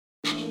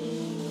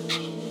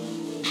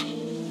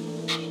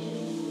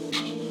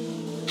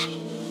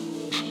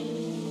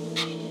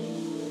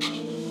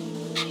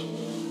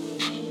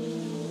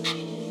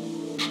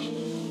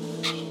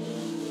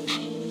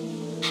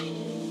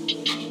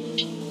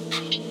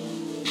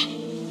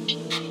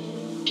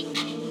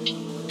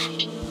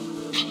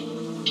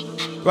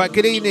Right,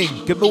 good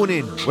evening, good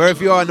morning,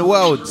 wherever you are in the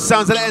world.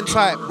 Sounds of the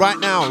N-Type right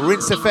now,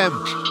 Rinse FM.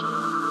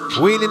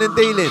 Wheeling and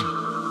dealing.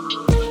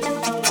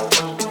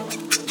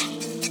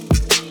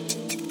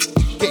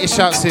 Get your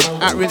shouts in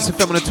at Rinse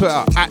FM on the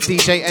Twitter, at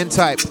DJ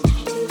N-Type.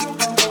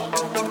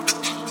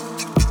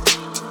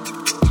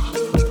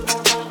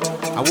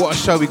 And what a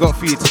show we got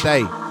for you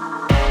today.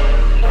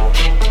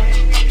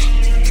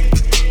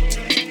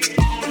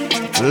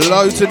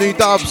 Loads of new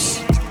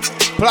dubs,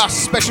 plus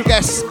special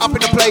guests up in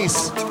the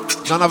place.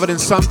 None other than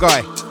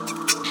Sumgii.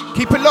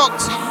 Keep it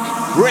locked.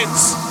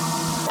 Rinse.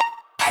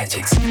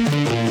 Hijinx.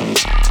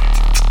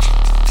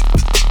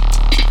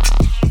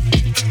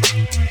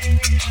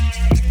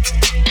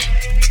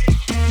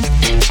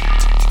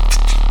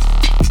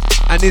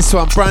 And this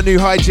one, brand new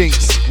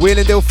Hijinx. Wheel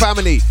and Deal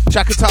family.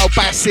 Track entitled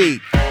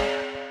Backseat.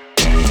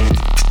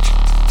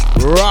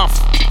 Rough.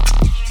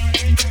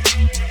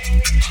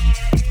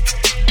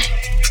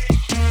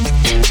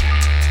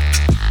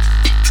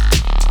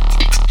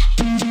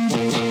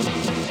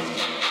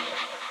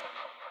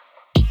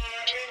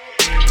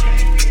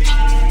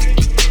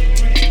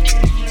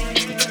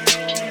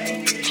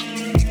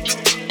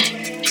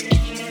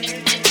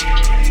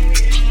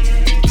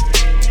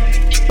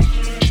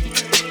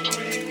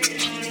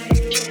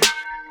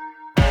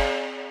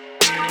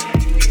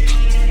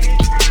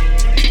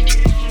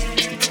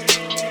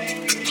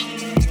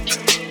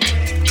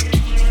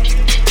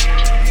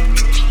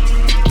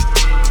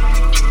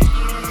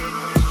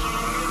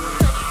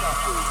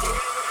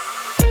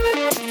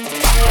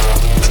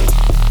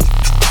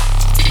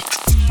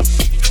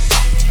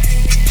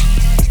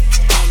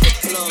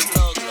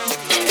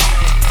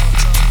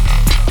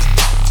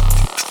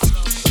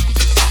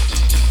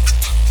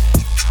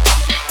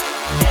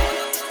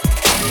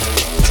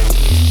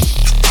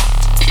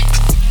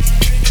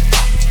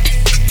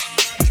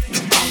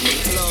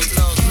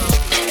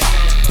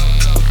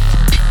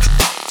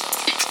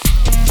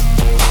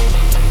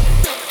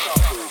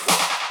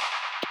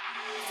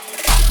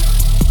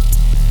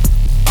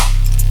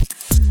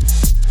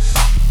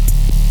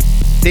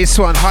 This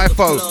one,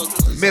 Hypho,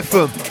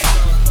 Mythm.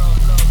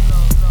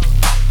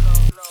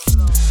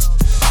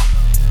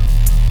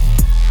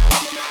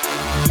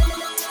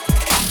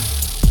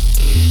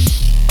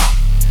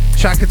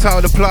 Track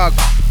entitled The Plug.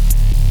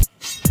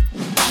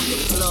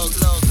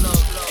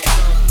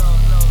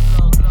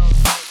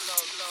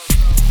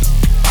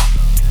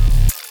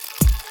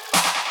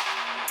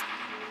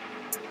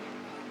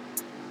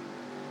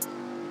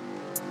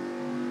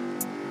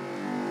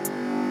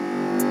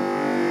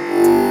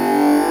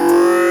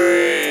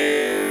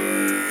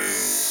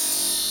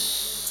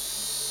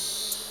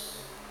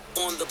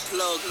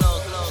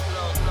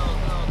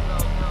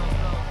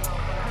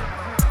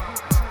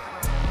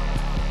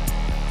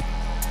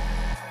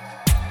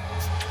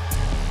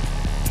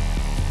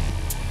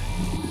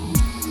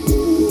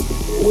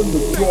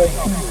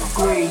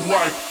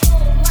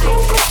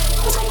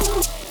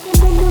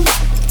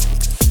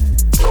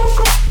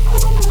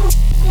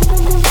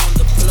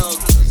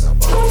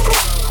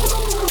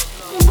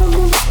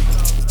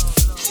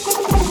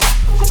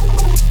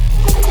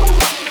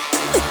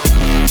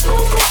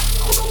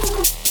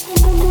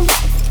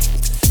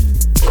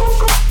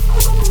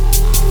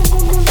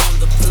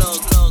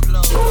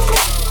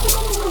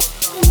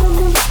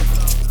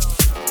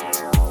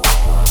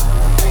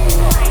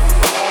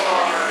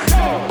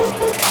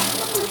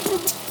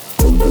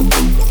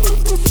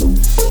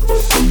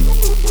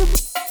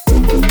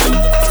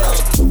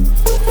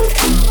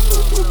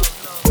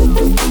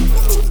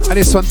 And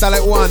this one,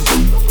 Dalek 1.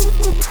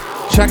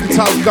 Track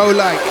entitled Go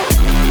Like.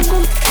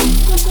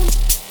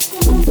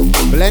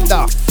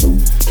 Blender.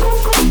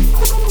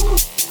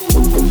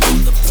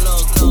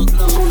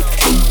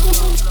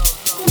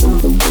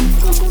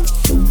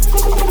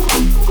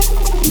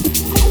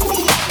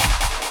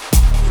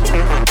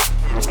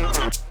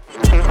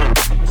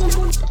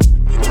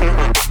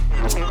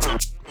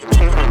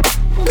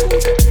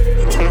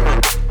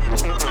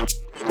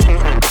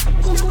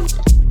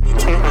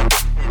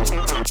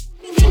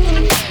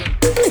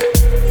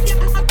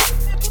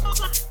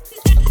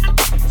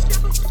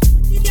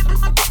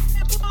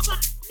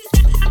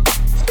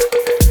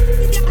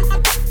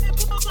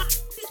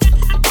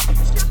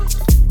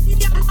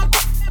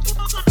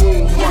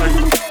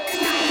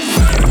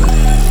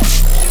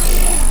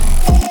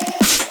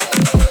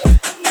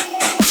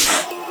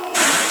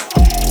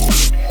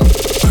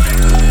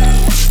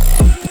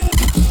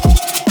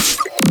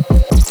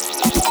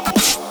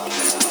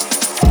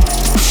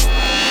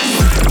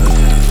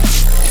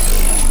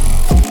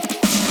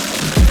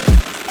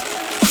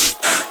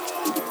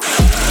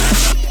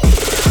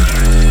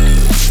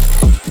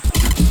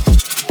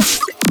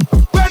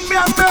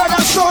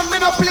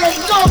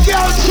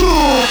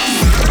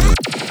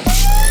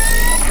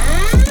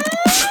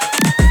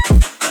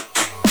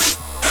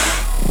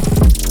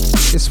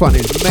 This one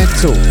is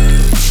mental.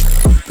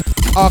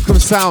 Arkham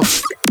sound.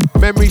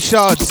 Memory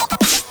shards.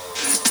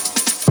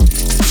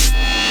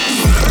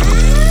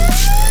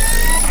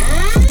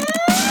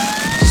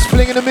 Just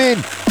flinging them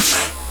in.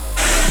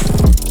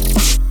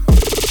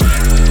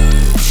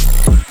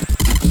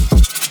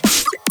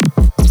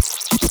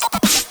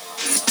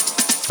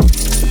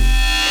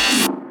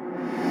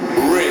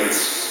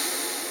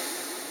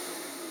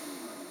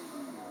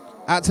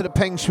 Out to the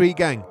Peng Shui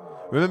gang.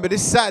 Remember,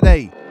 this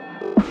Saturday,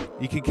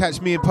 you can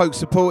catch me and Poke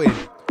supporting.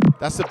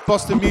 That's the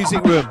Boston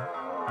Music Room,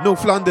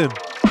 North London.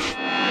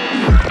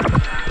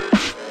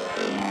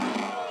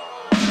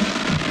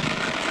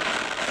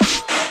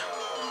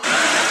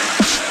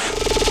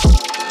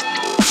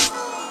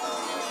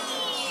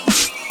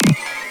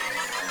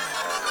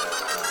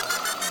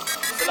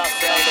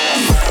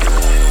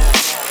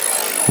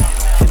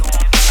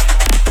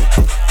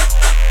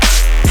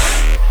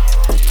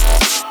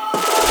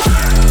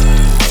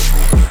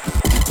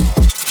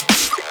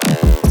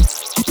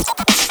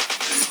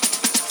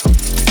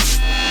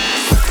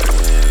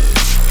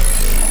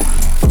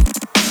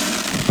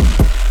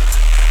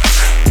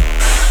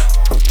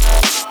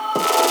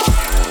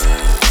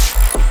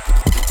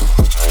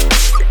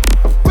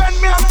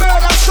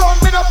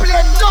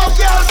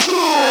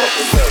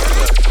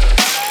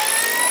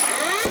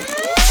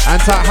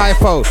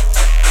 Hypho.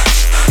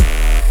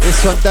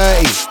 This one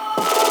dirty.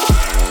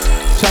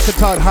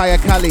 Chakatard Higher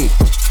Cali.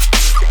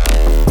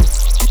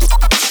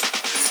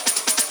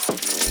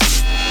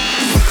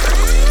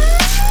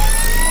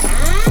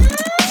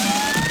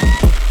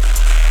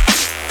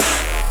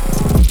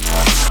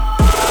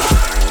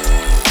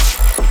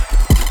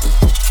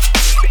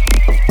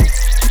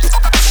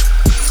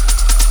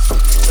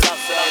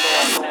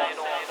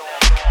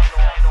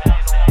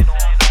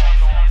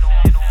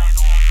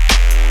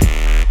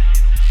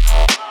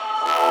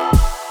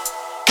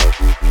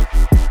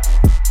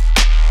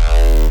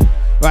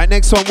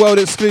 Next one, world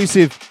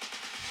exclusive.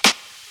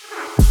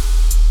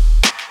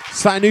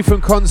 Something new from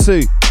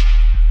Khonsu.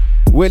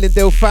 Will and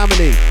Dill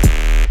family.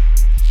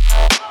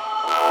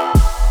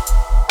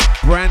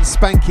 Brand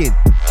spanking.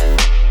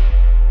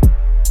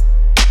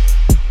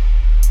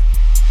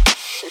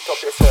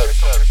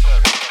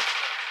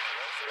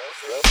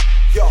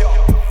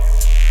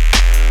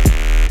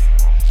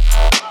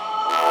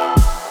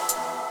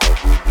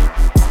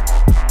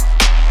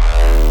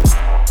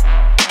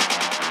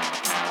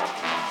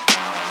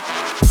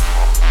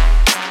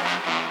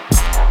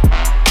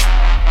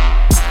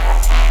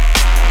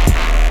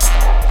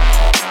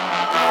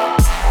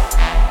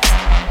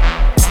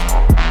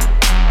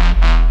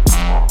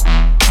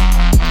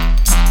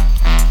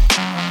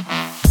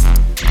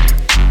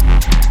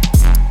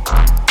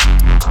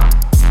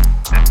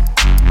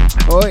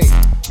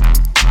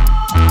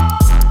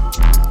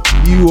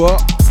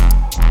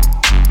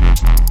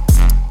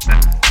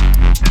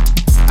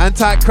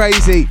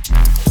 Crazy.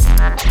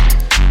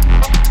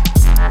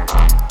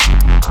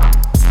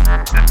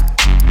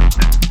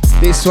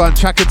 This one,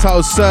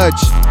 Trackatile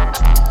Surge.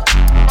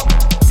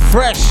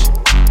 Fresh.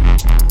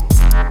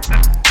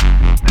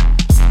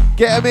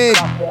 Get 'em in.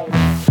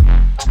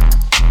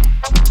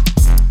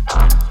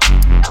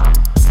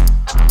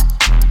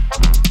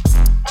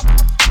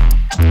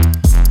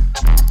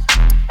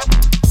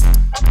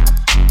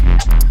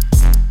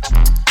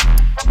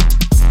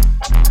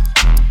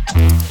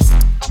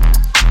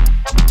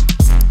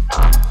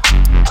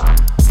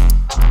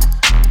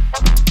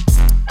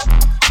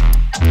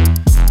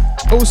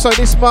 Also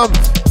this month,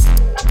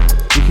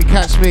 you can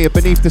catch me at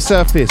Beneath the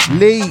Surface,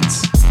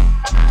 Leeds.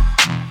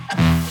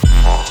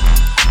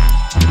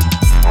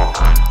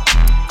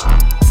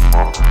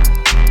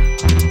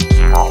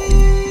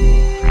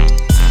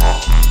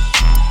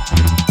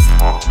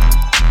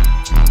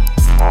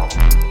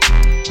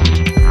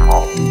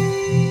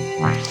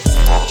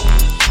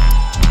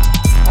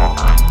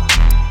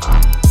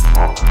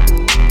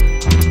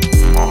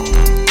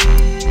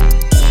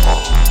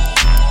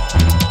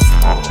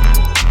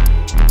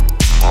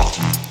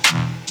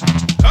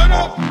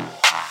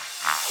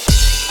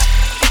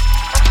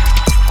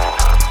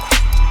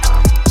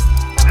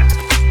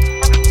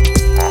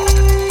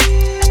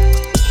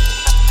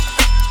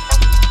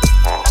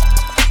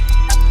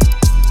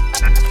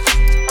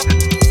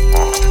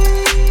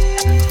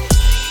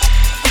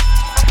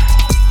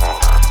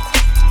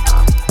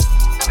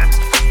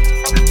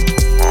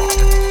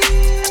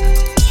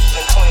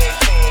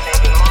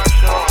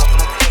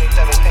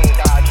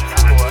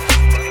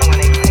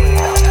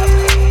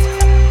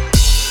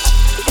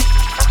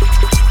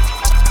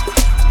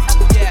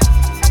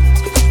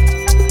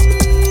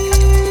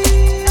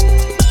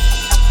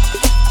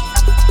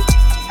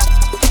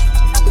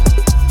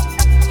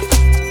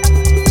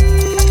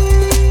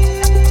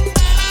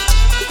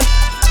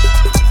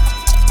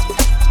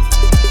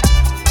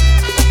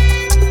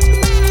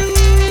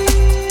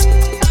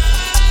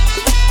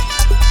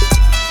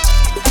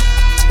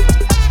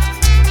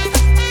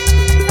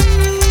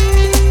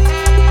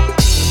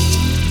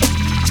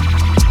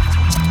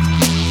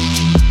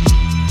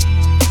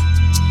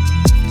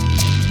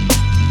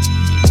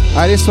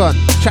 This one,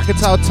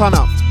 Chakatile Ton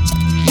Up.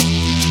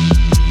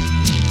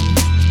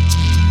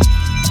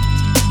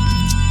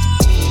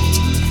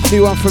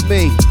 New one from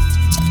me.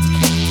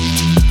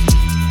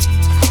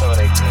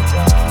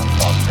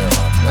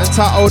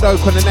 Anti-Old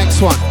Oak on the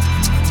next one.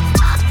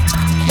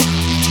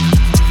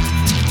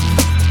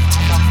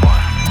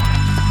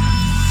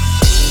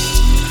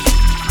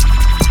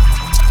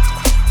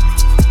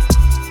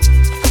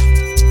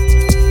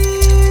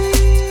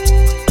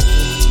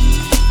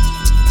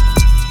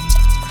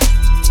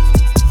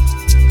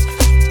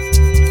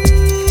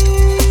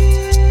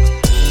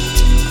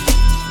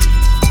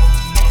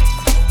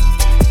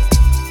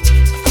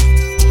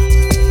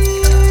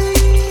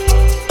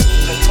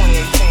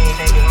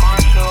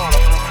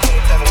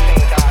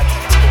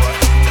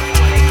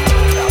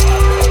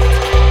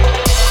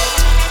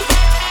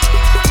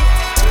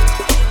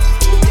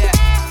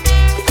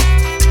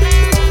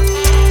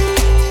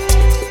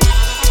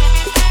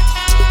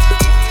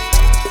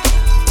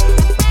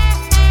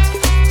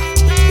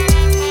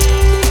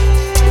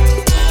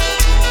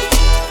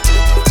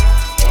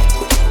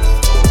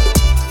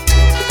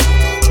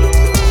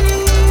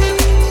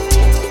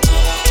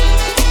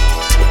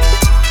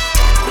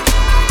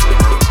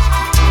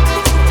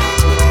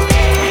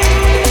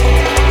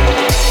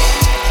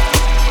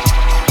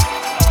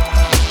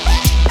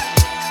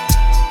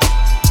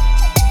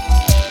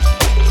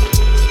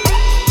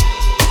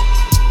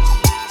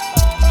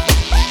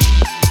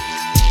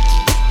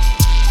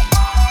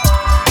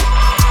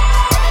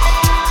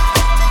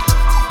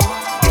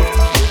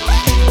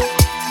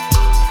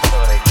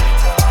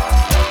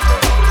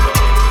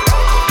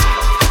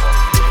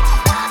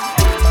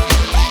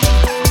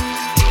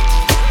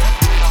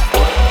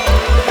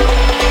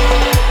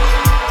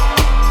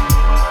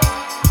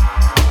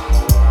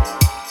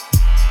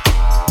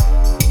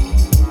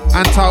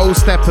 Anti-all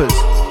steppers.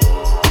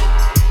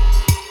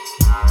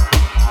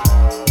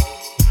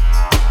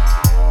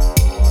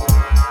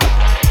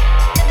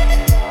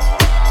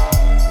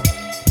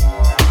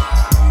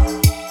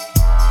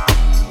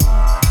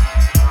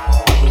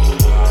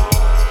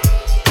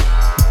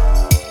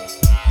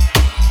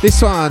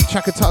 This one,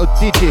 track titled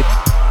Digid.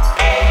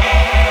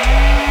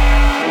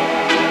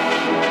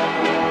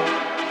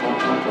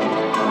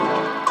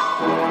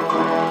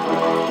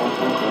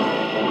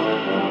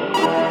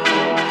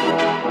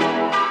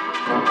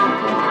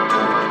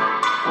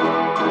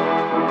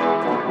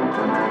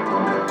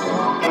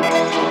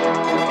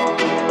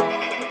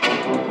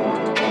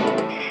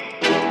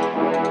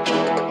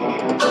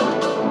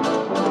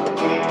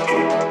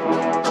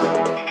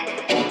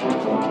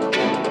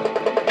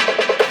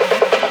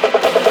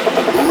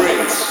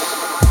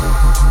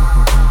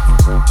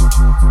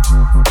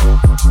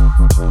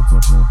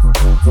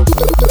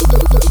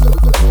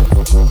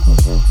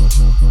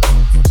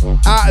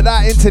 Out of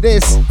that into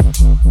this.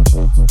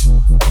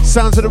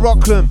 Sounds of the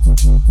Roklem.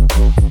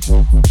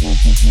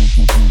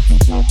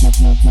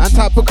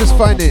 Anti-Booker's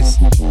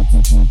finest.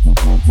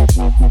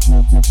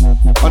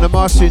 On a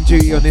mastering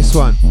duty on this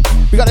one.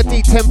 We got the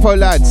deep tempo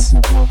lads.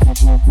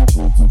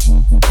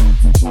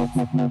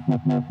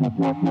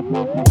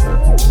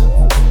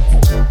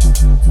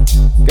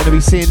 Gonna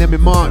be seeing them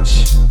in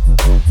March.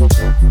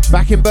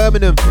 Back in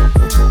Birmingham.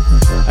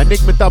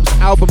 Enigma Dub's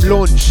album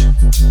launch.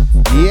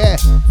 Yeah.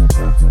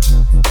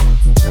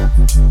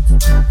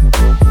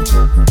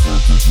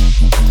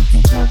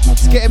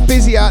 It's getting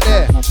busy out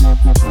there.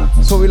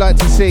 That's what we like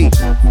to see.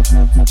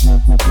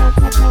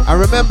 And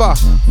remember,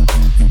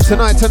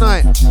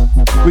 tonight,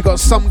 we got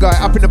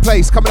Sumgii up in the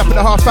place, coming up in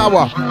a half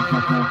hour.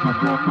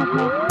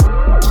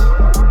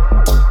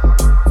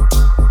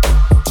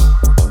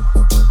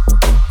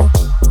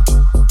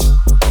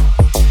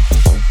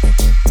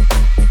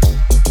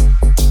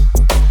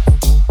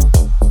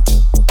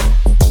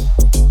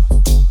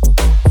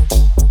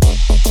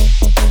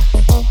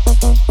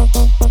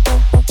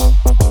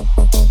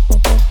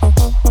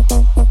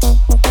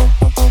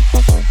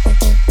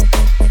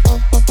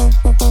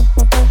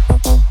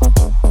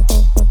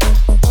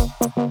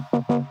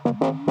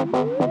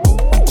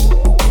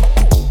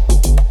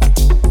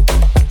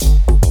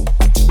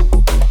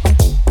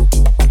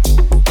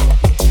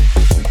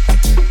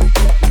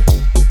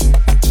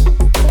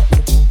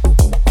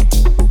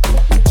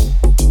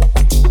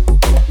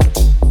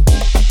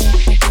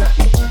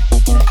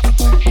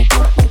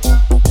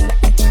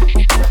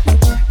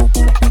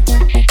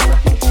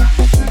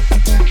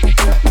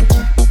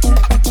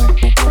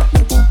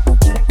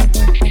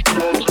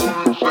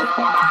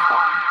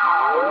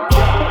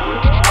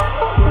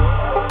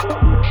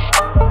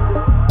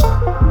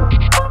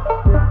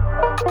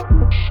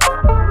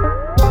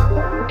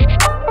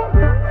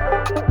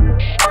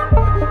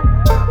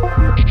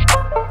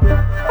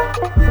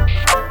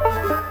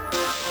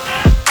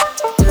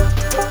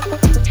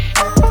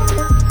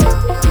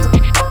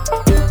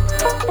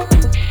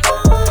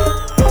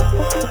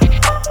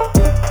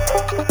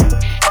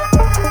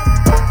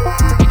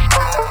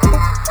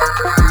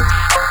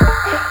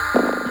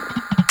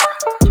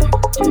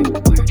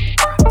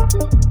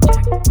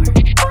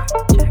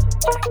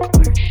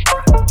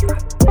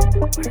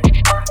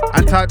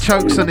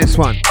 Chokez on this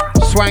one.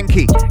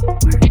 Swanky.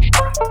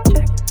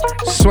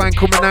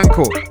 Swankle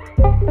Manankle.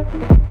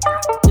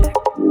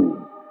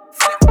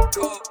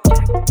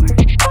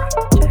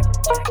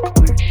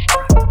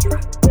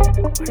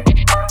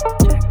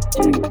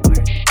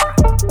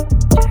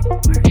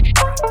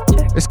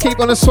 Let's keep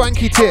on a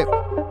swanky tip.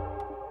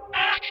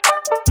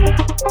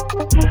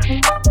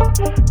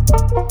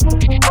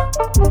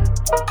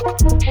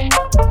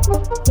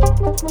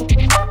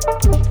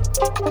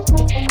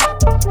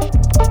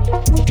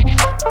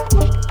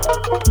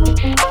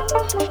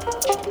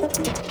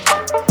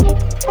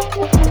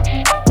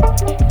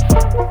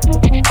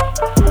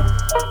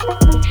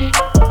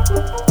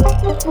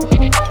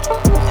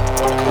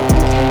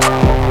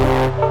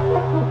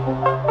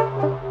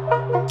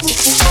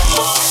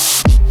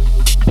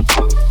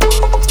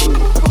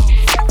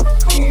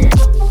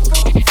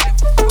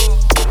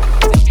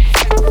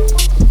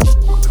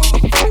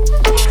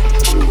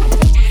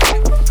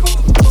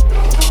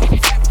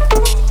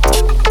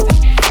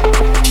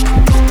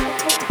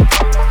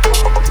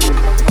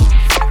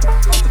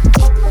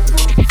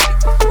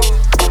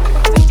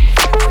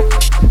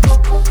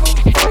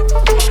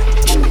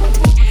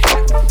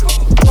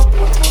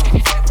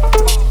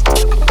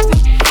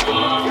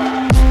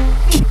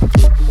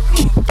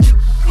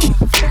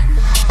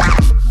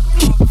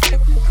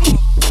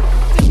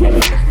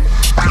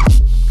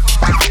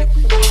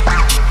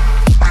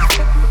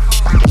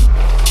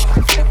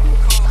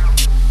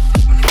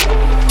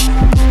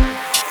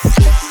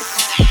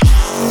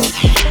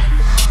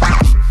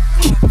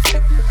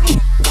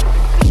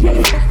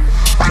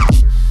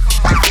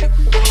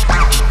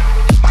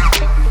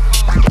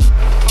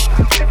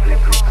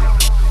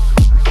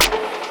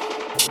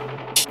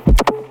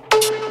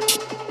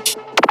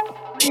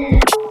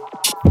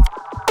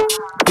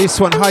 This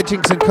one,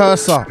 Hijinx and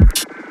Kursa.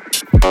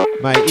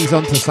 Mate, he's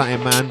onto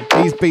something, man.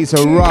 These beats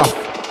are rough.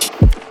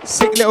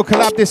 Sick little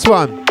collab, this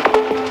one.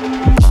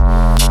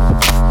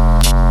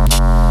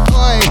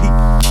 Oi.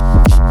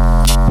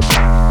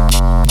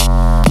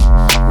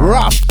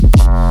 Rough.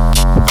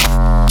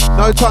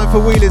 No time for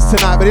wheelers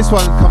tonight, but this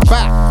one come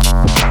back.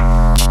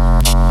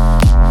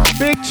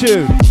 Big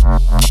tune.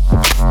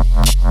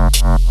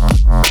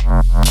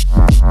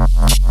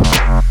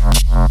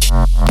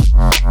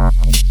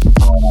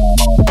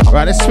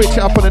 Right, let's switch it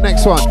up on the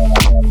next one.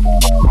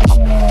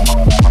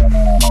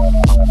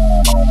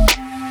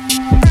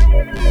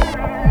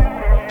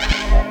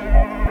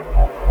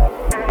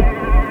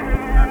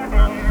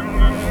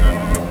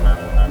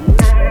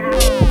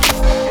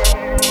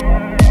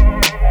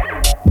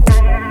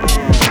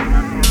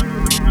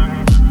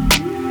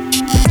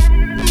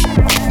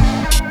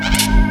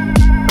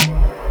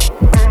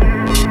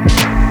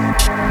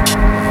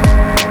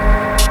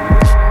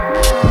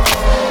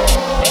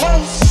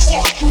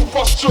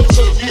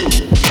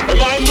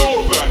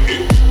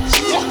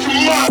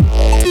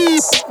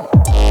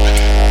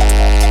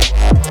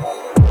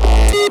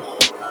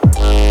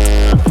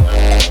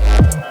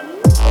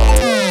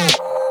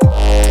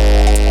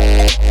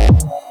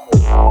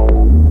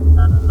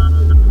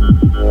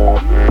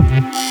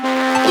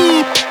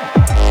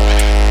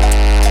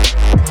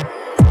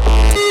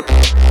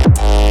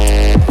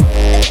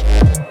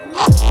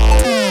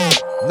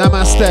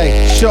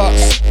 Namaste,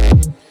 shots,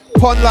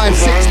 Pond Life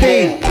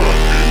 16,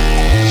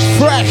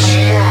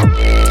 fresh.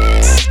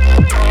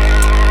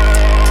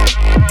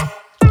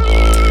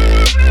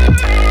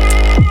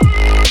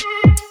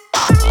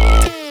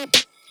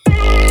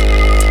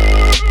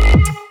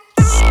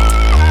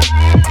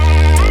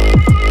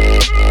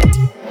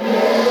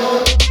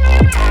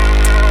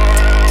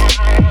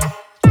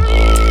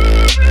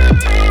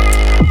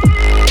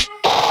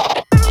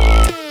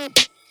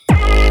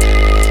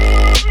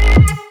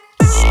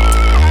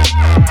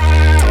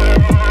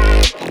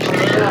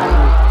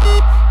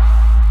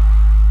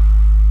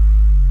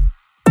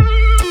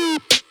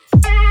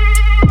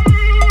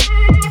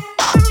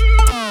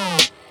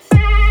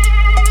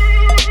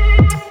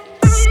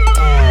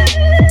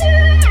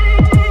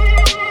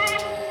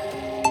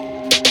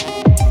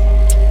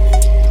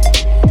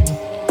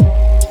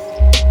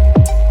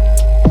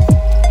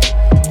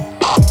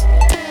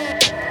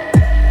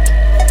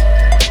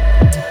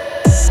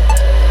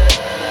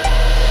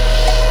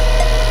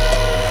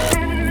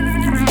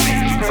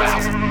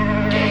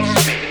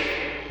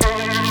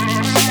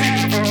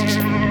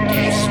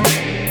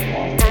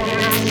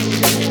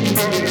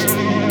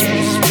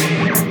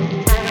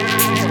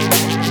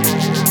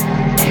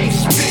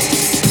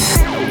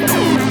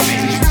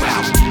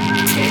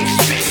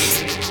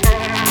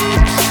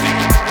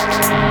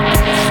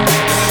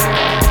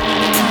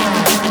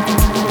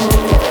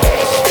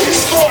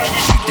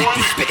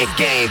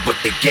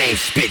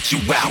 Spit you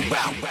out.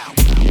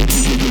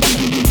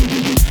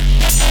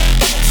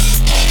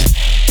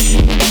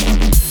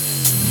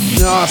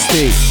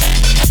 Nasty.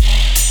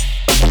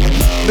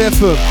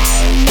 Mythm.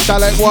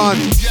 Dalek 1.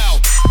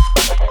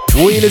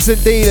 Wheelers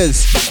and dealers.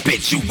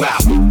 Spit you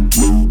out.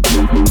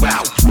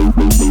 Wow.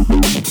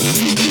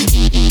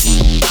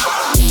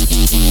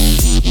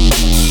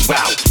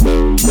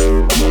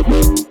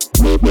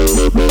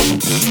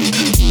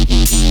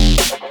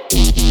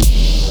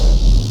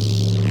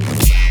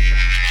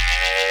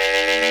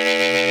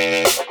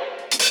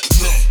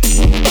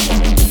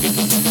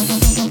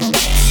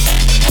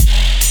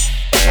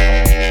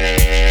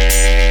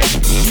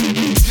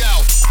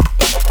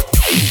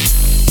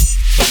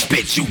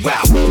 You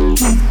out.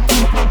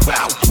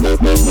 Wow.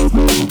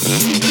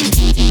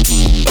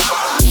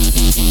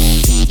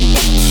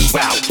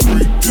 Wow.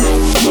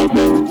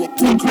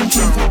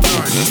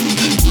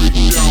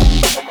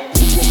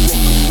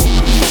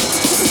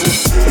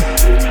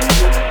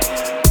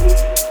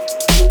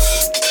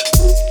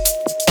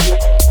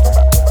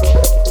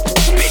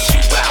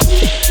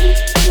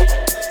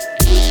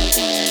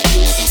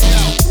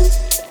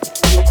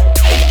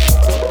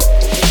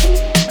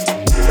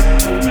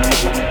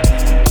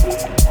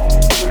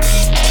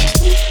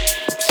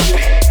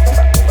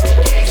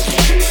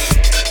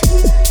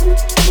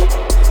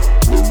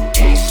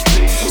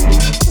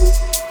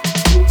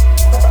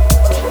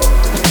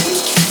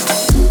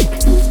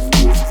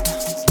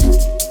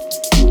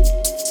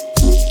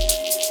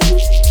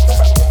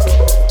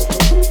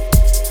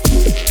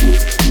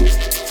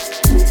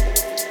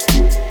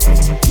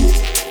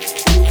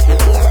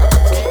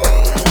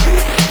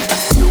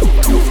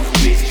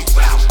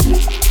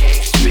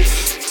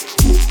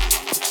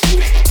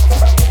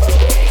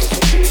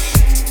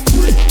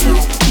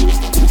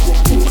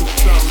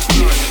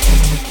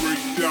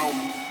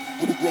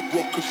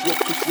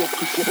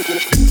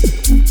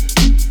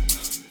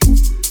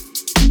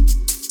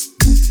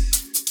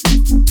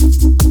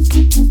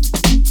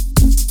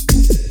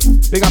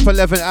 Big up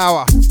 11th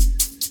hour.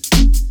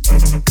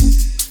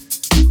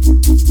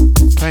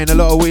 Playing a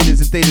lot of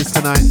wheelers and dealers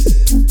tonight.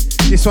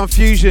 This one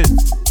Fusion.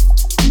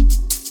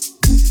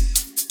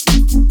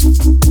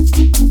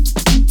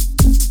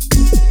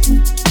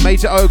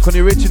 Major Oak on the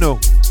original.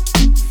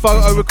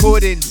 Photo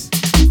recordings.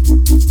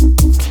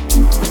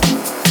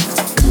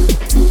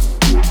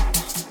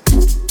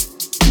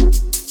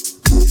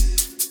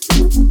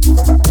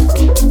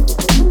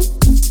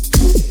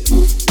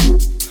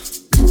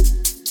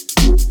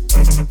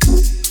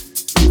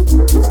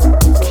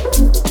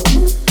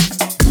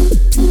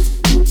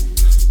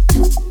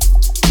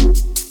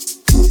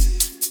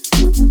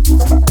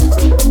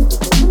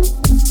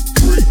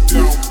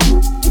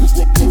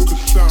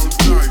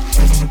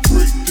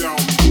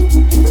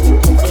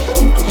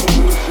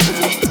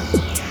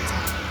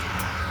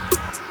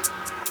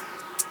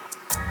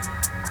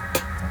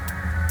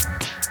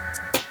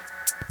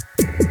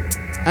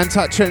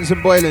 Anti Trends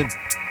and Boylan.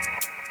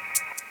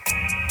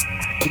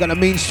 We got the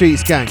Mean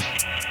Streets gang.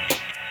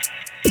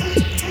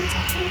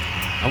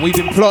 And we've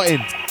been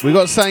plotting. We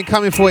got something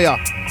coming for ya.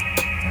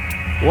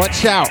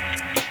 Watch out.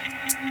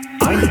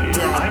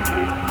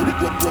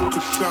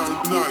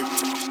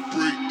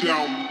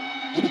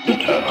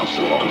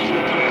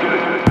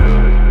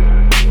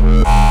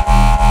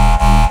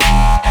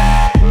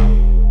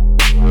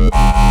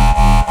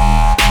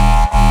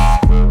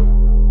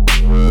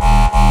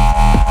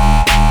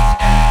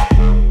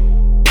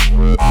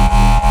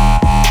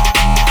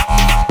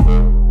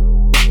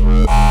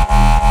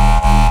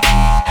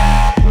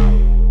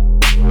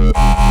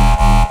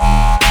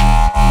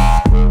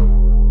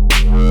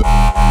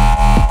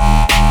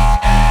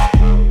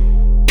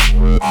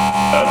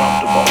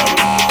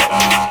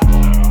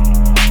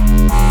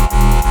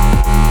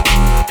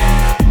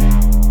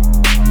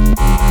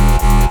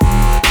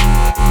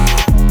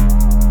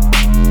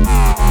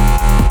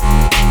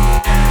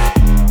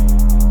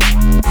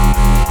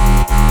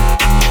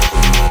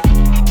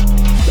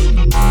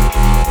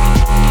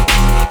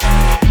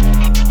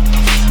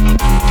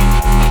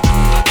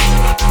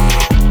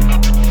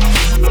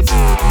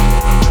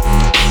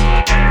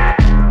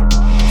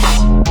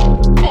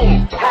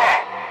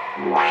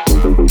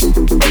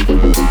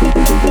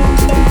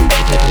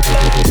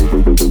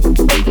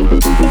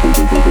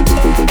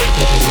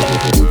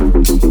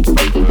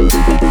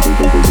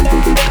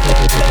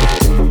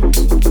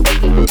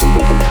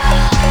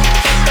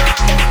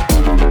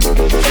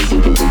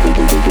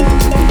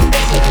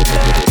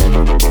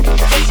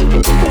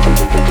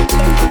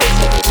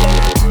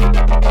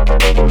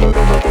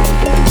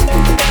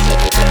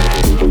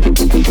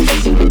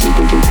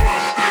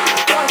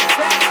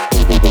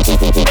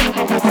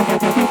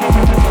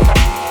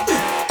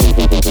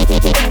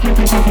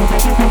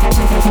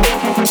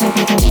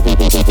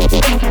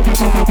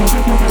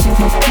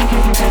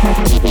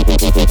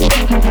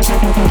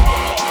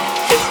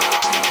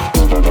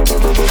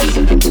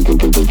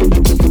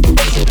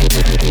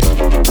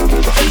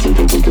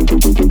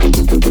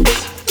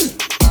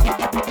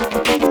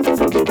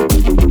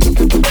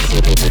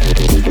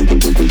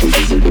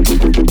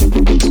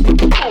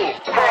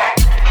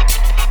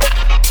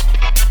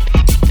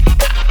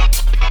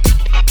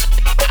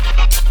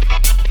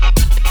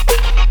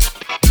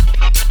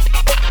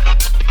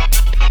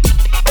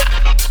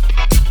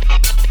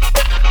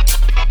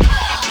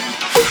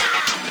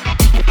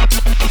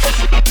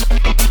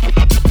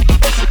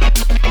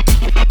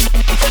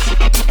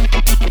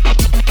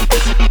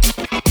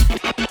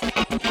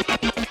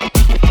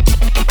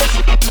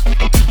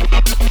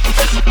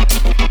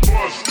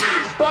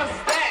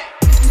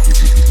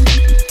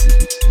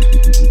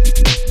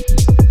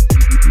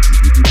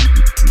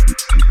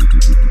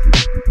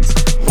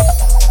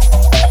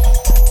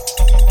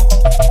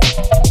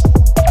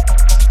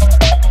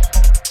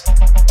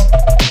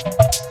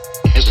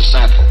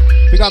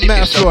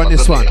 Metafloor on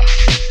this one.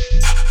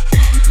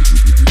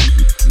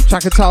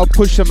 Track and title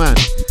Pusha, man.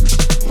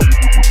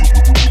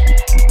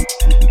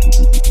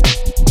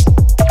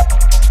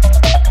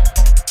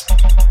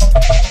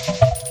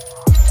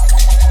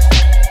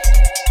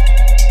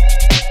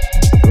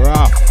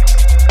 Rough.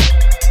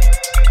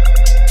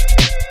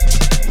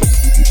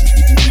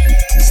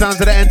 Sounds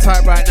of the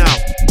N-Type right now.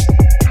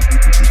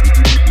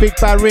 Big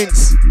bad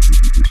rinse.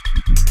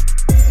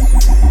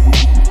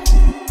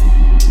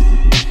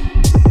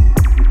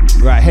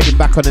 Right, heading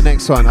back on the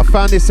next one. I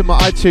found this in my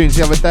iTunes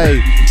the other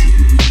day.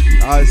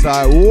 I was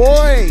like,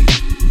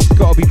 "Woi,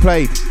 gotta be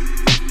played."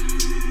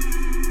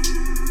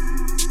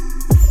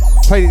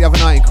 Played it the other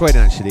night in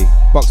Croydon, actually,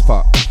 Box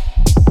Park.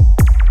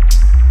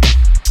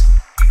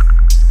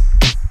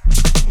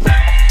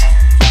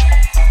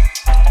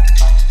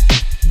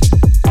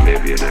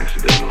 Maybe an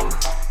accidental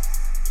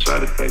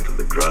side effect of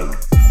the drug.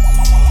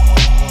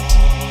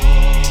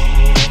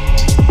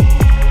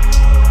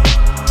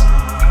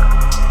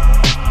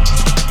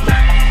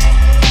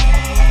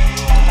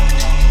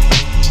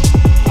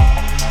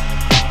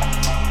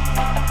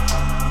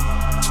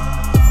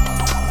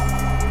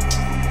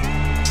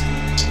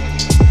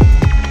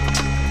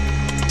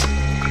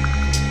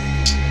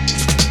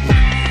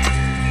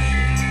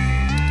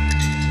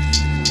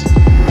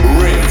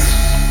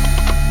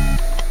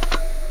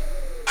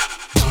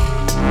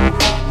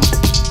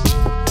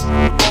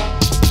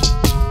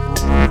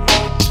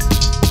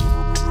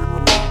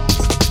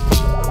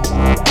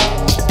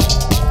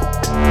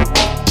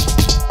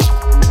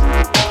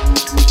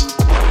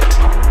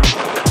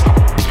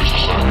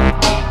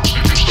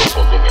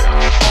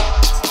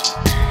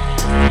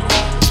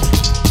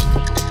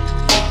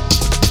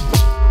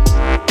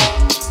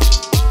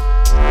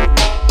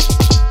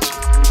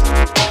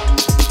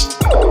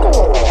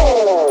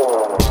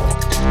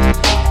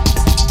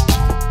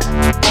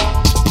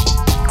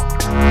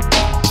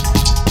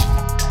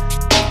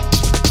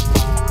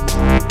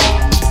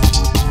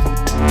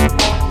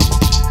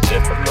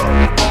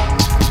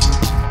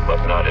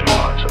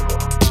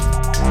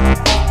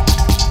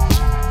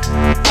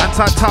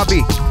 Outside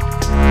Tubby.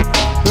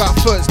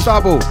 Blackfoot's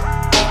double.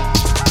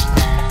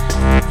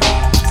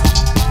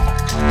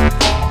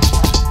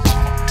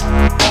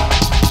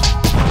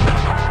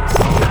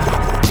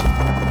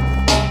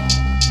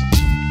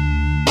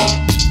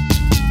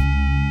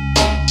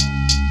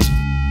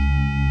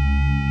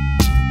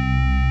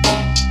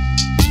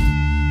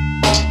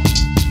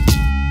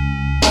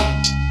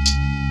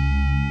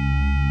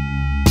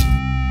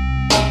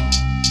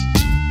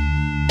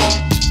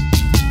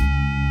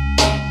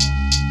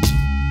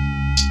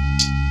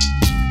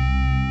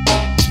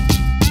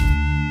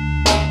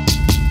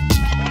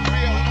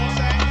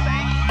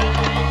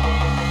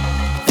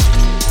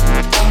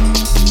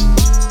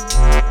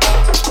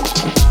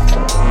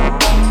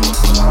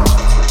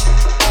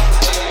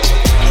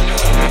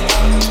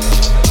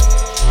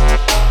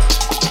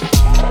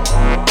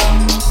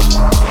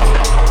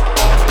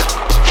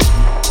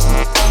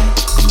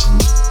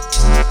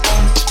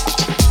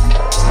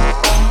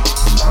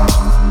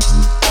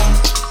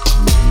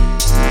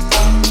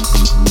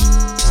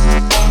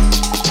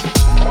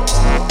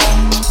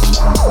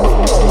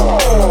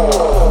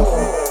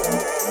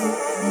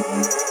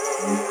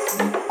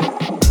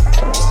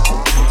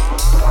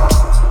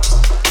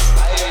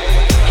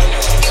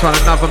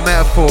 Another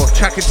Metafloor,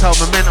 track entitled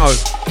Memento.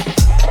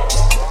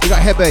 We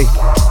got Hebbe.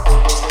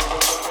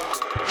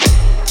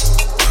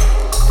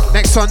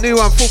 Next one, new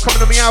one, full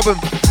coming on the album.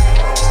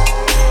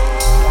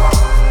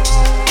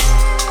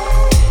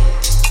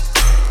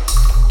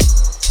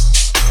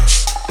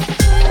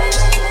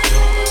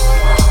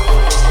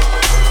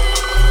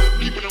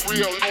 Keeping it real,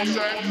 you know what I'm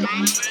saying?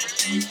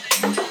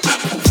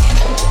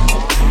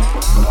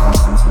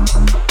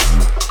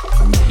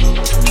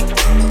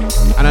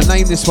 And I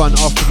named this one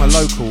after my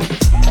local,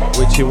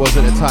 which it was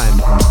at the time.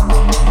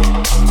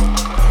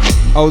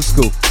 Old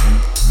school.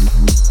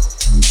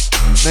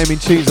 Naming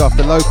tunes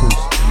after locals.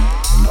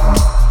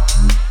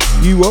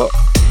 You what?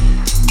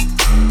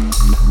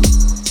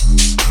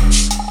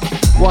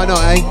 Why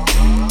not, eh?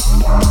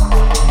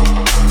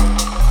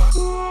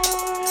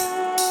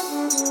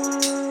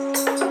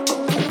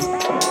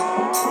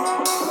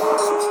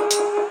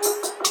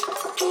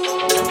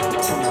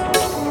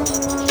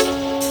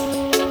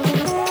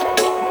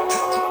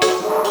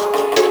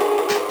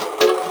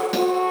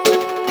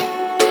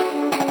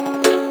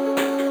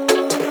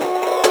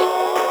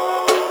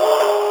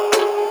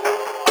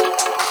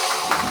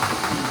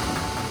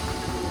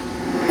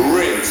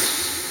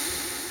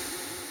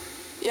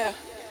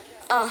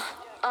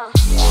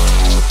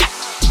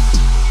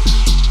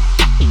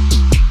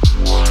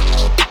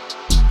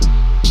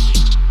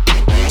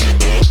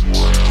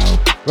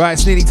 Right,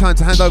 it's nearly time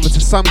to hand over to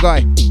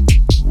Sumgii.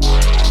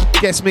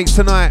 Guest mix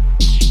tonight.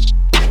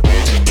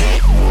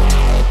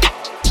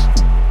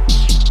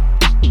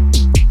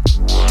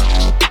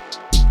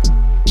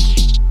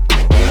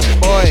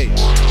 Boy,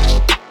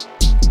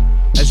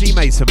 has he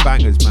made some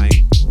bangers,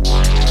 mate?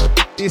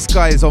 This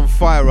guy is on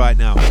fire right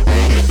now.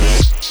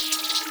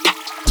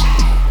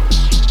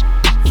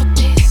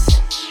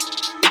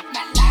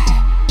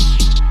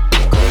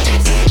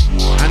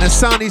 And the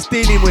sound he's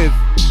dealing with,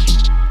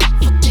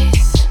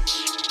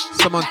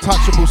 some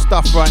untouchable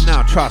stuff right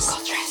now,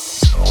 trust.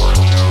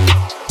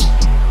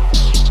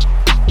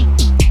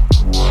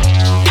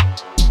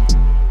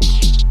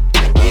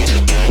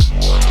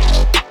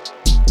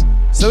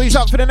 So he's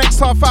up for the next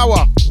half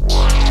hour.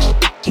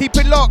 Keep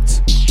it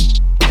locked.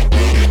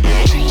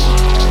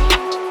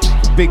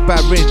 Big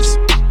bad rinse.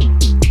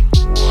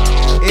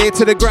 Ear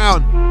to the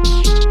ground.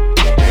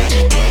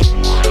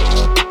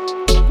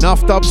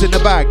 Enough dubs in the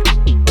bag.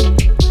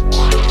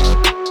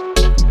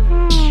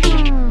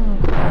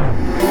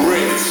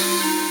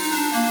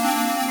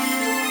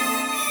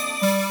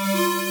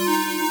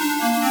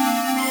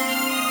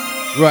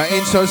 Right,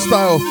 intro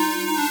style.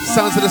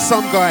 Sounds of the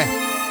Sumgii.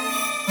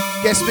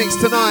 Guest mix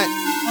tonight.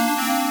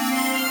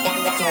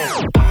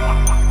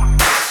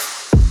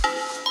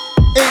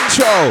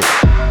 Intro.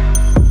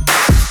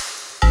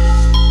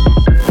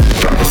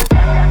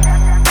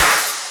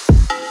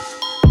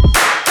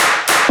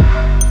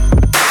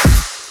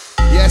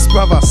 Yes,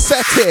 brother,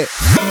 set it.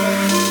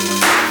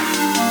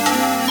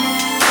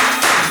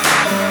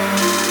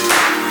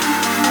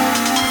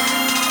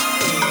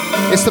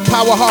 It's the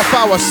Power Half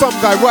Hour,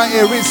 Sumgii right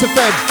here, Rinse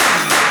FM.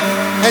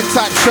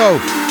 N-Type show.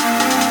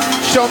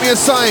 Show me a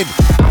sign.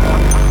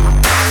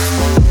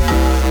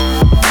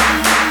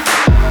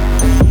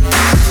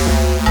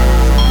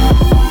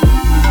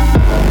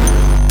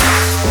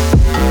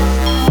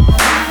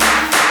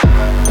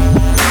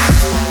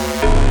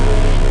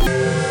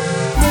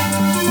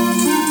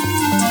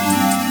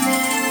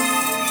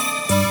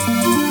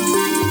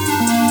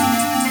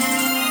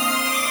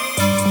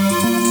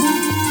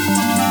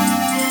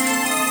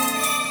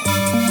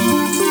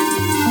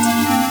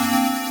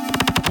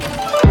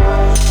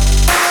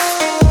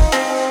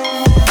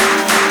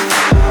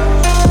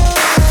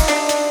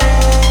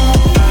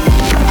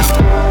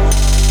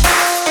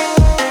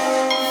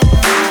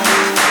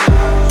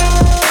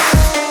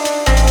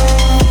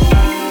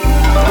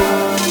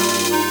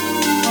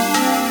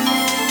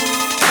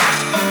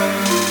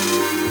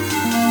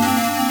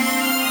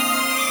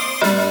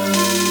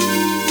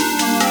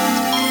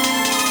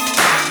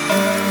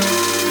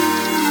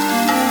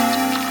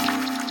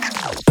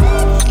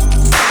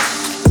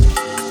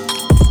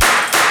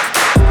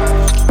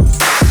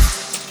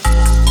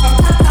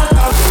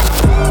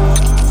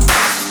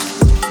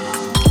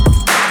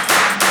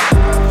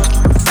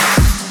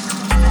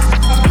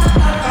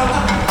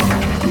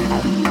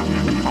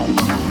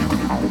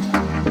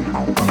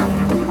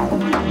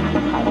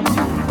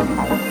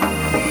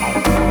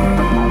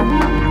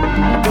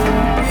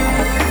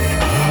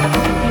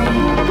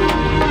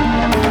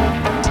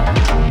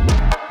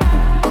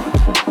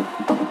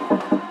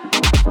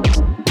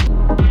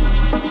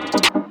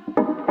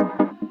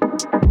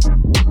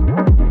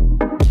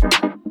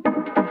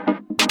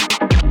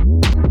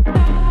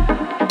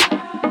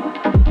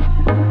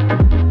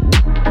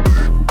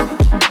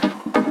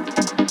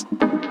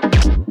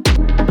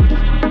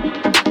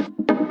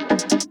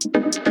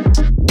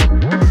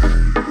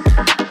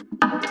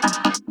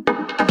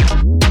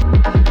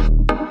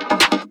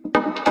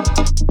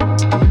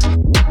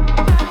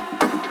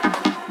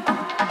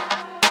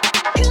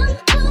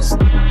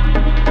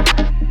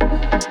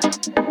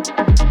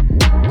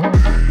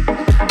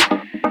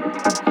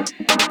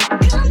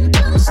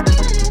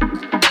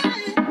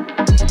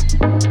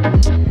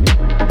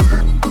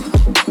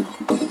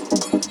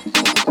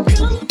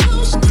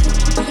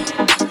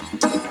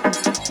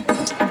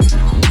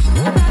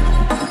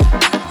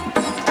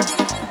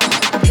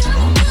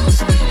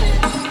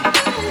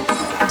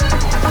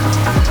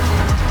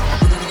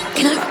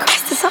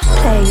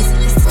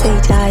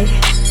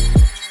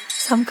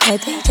 Sumgii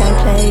DJ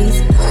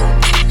please.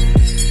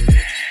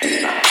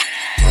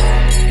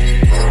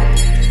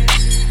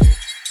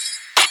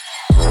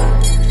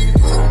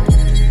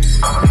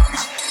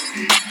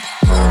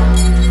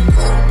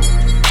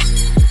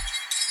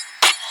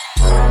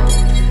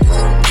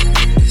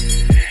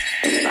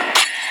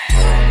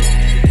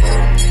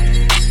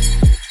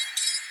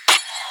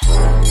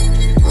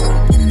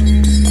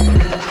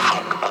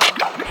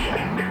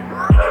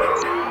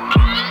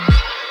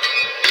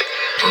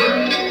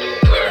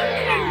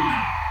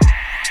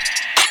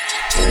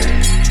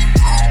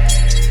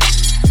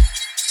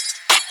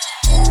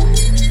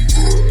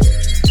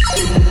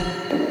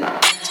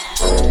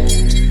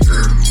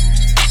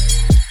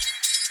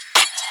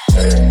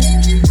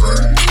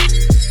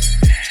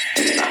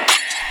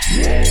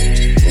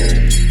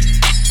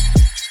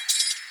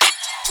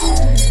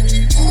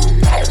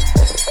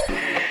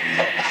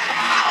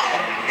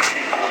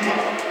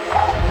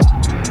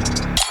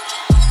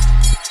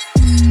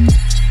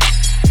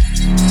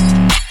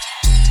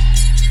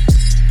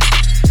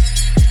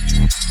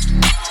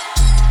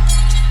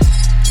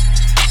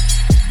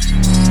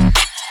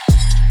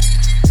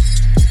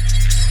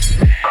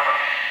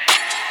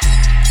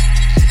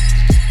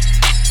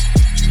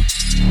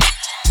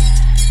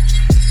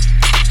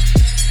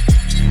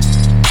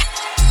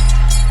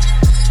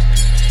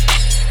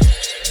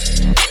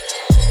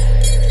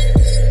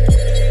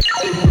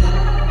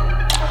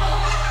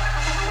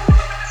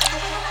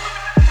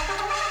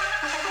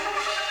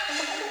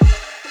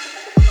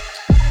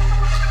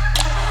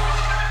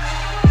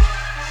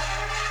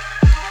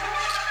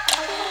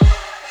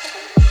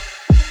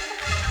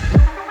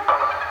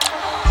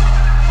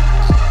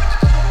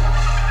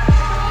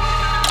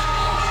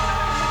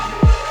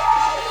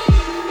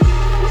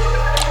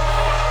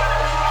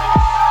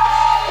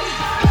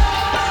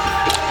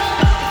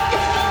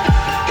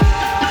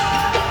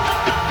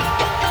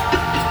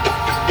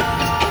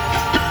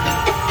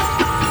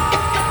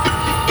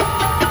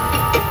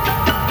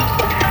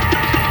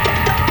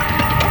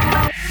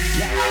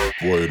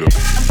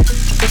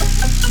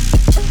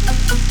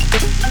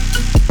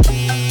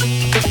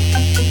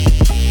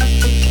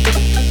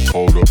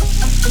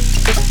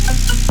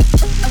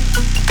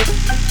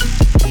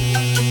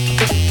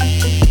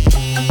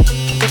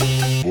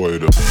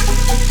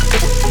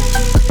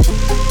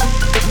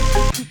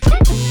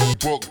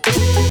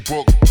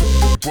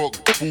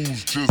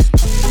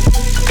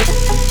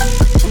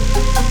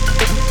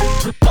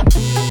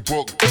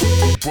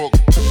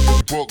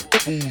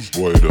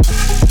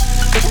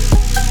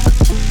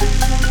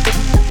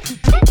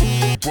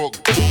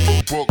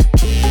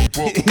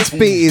 His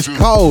beat is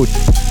cold.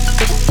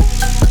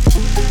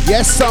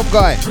 Yes,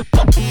 Sumgii.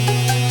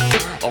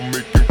 I'll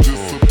make you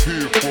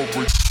disappear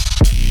for it.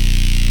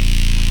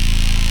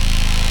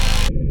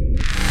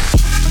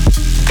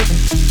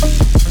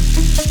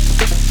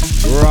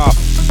 Rough.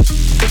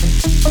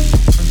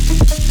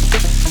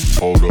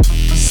 Hold up.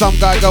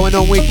 Sumgii going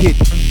on wicked.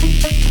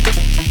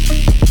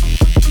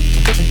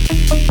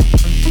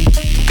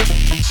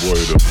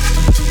 Wait up.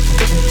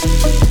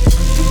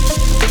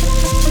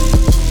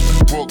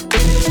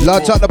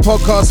 Large up the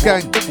podcast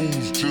gang.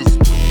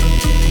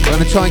 I'm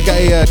gonna try and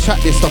get a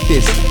track list off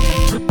this.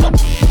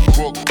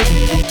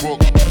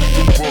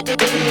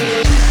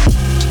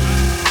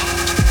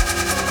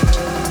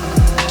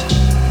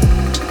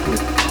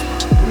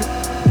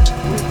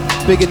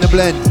 Big in the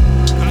blend.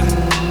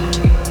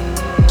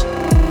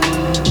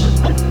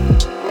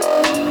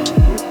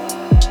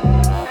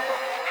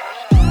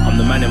 I'm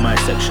the man in my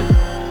section.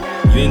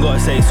 You ain't gotta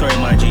say sorry,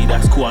 my G,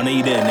 that's cool, I know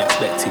you didn't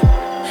expect it.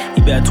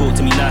 You better talk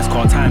to me nice,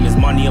 cause time is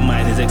money and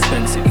mine is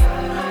expensive.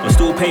 I'm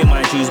still paying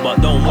my dues,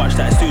 but don't watch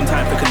that, it's soon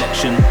time for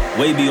connection.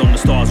 Way beyond the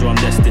stars where I'm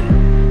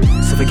destined.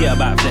 So forget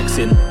about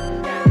flexing.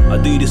 I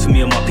do this for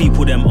me and my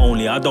people, them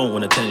only, I don't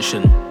want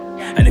attention.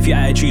 And if your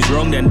attitude's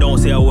wrong, then don't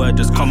say a word,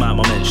 just come out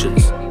my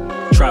mentions.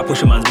 Try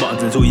pushing man's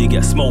buttons until you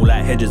get smoked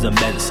like Hedges and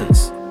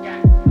Bensons.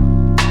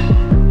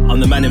 I'm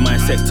the man in my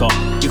sector.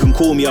 You can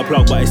call me a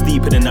plug, but it's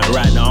deeper than that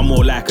right now. I'm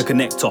more like a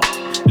connector.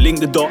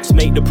 Link the dots,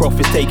 make the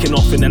profits taking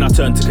off, and then I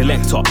turn to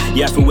collector.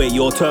 You have to wait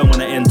your turn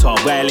when I enter.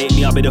 Violate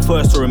me, I'll be the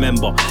first to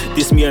remember.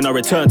 This me and I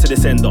return to the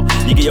sender.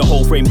 You get your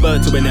whole frame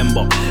burnt to an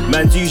ember.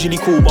 Man's usually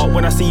cool, but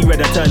when I see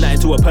red, I turn that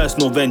into a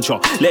personal venture.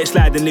 Let it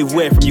slide and live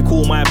where from you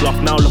call my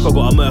bluff. Now look, I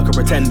got a murker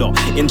pretender.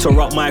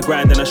 Interrupt my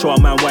grind and I show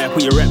a man why I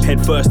put your rep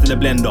head first in the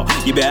blender.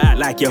 You better act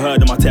like you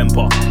heard of my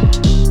temper.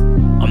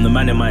 I'm the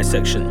man in my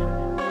section.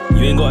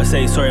 You ain't gotta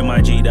say sorry,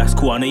 my G, that's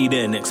cool, I know you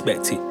didn't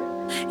expect it.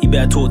 You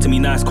better talk to me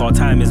nice, cause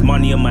time is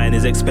money and mine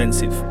is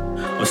expensive.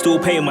 I'm still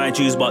paying my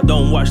dues, but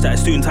don't watch that,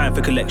 it's soon time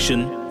for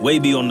collection. Way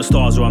beyond the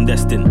stars where I'm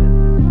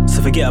destined.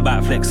 So forget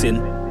about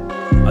flexing.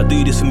 I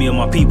do this for me and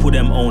my people,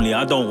 them only,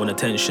 I don't want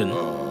attention.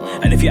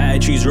 And if your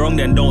attitude's wrong,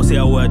 then don't say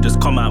a word,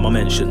 just come out my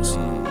mentions.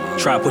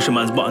 Try pushing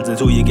man's buttons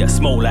until you get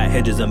smoked like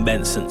Hedges and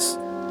Bensons.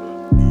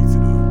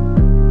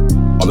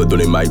 All a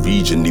don in my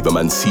region, leave a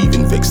man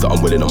seething, vexed that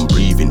I'm well and I'm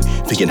breathing.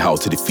 Thinking how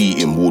to defeat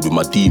him, warred with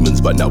my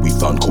demons, but now we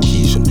found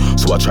cohesion.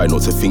 So I try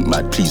not to think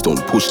mad, please don't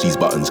push these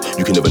buttons.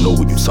 You can never know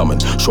what you summon.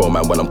 Show a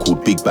man when I'm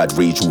called big bad,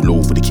 rage all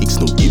over, the kicks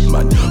no give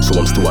man. So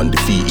I'm still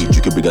undefeated,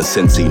 you could bring a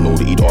sensei, know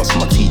that he'd ask for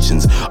my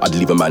teachings. I'd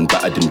leave a man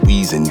battered and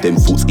wheezing, them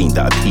thoughts ain't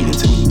that appealing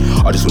to me.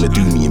 I just wanna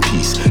do me in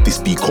peace, this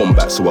be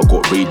combat, so I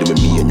got raiding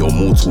with me. And you're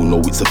mortal, know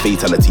it's a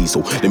fatality, so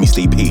let me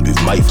stay paid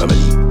with my family.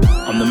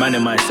 I'm the man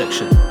in my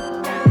section.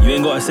 You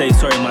ain't gotta say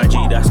sorry my G,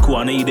 that's cool,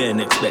 I know you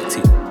didn't expect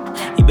it.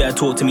 You better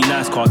talk to me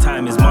nice, car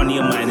time is money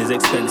and mine is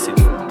expensive.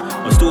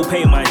 I'm still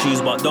paying my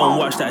dues, but don't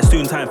watch that, it's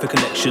soon time for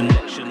connection.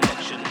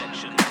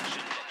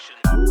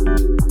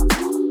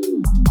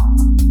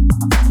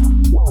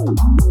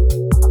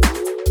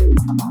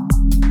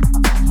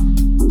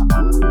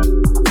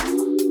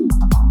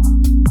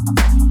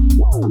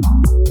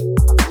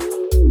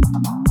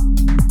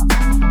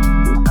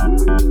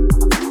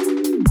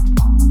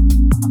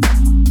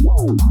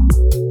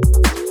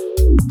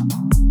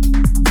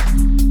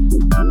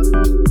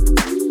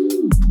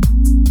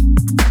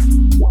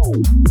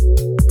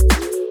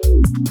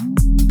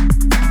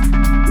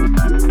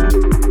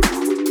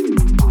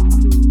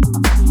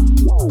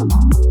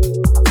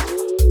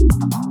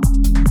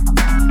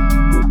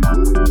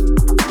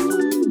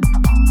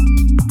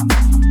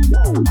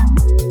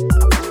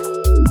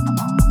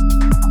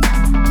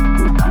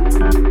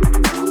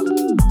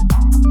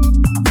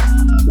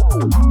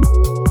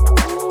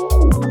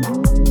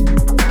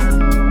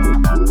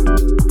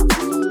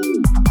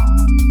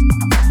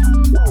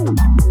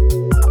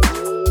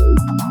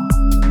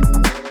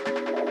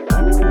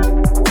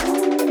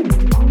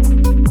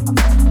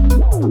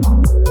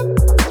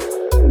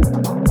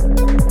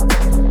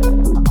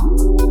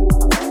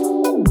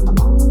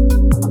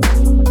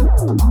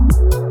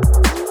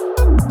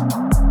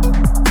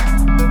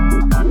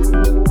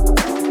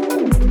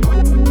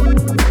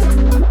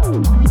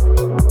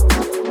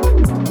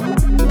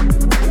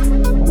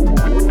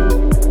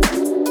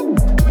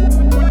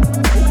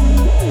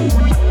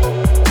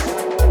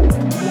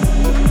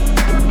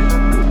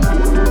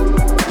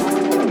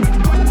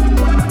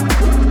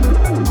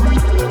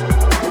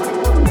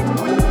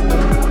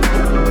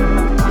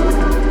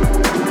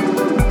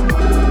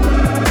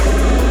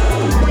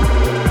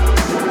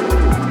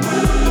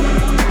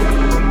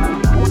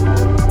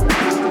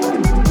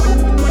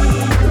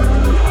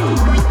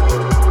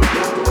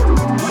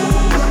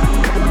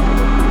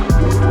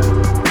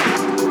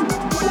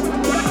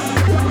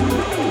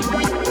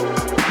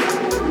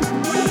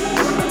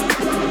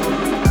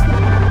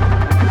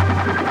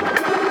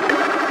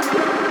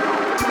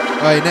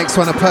 Alright, next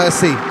one, a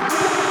Percy.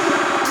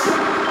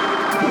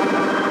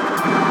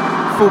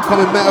 Full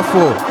common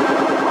Metafloor.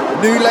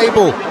 New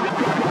label.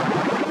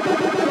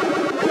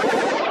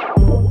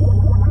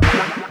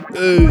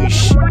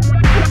 Oosh.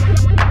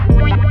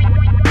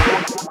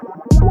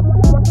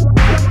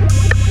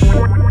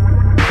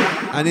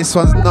 And this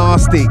one's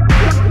nasty.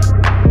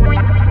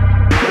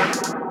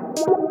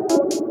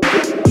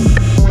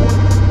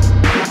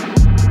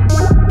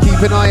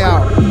 Keep an eye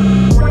out.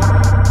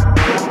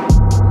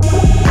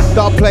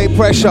 Dubplate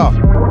pressure.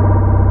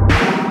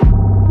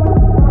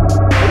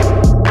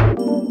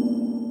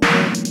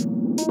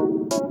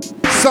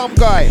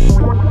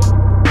 Sumgii.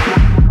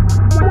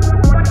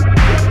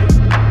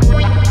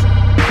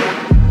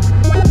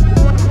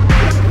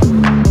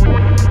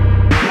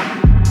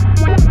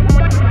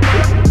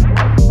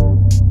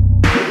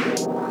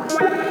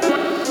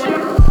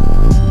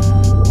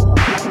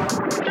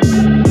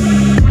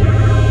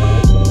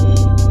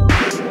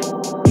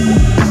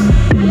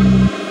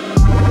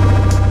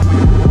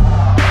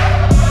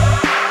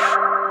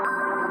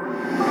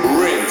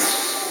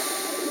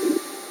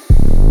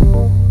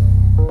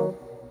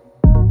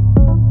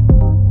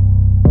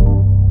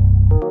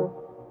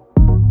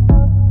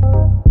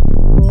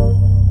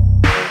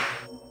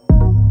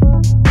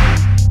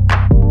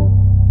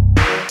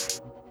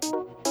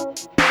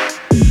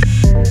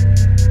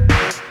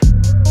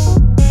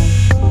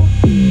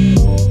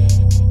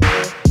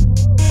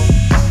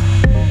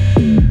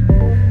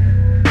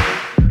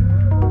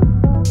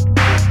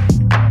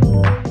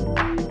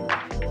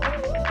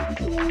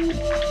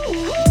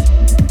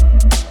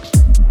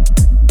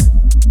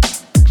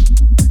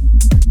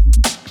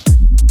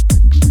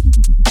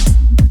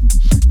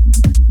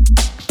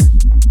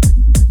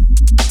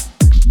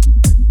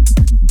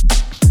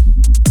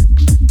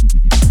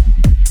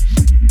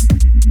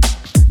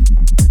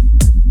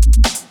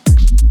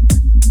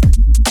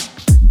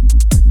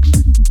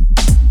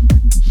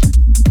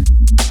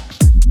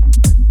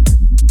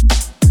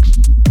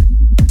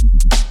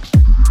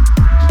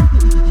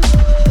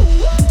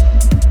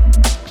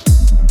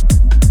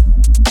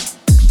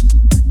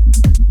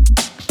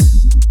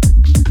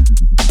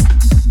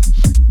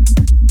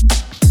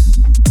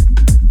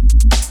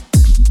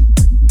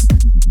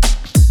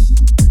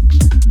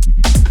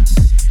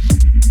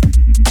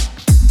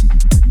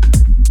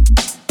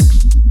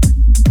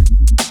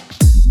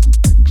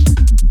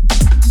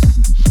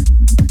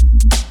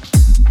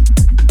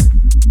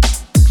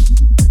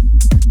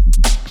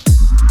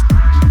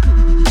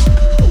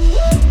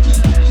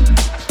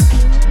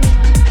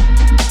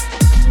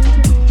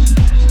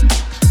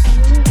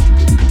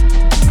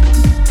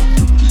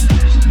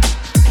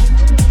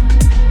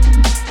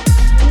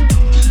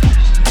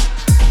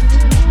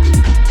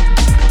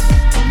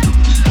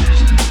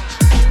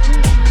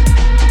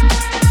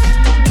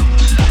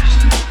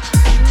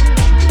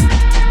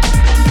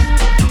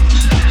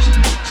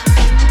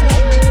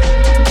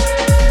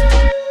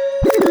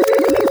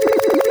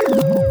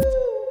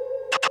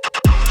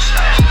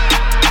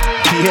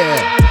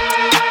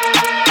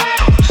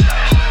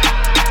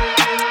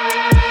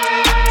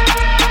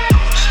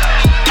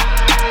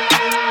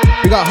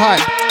 Big up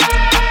Hype.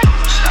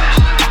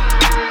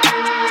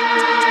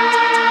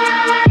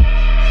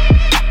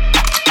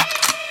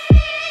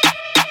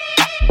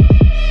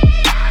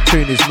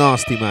 Tune is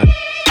nasty, man.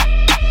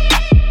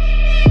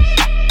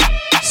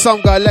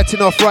 Some guy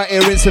letting off right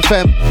here in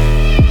FM.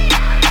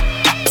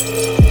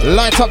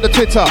 Light up the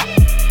Twitter.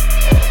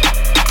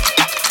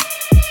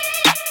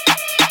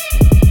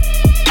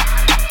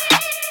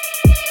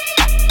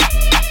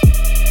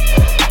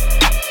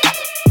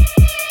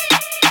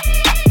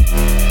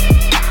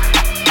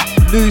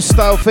 New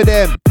style for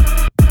them.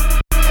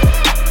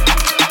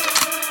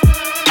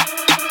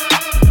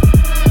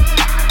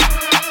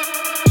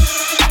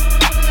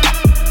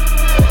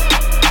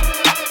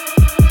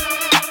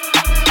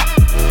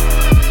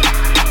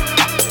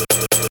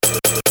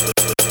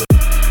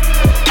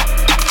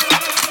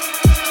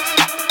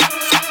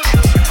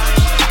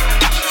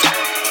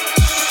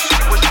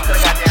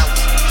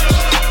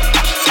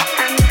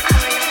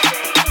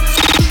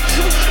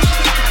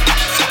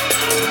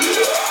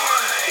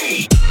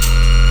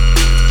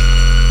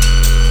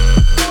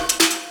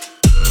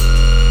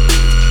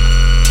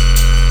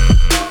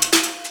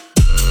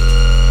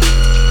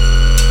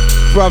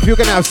 Bruv, you're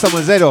gonna have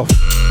someone's head off.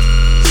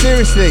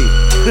 Seriously.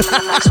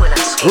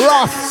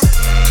 Rough.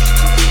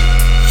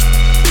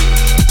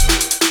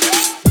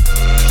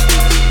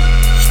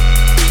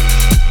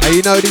 Hey,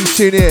 you know these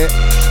tune here,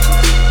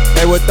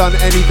 they were done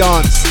any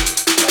dance.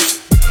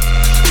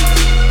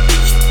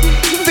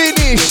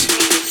 Finish.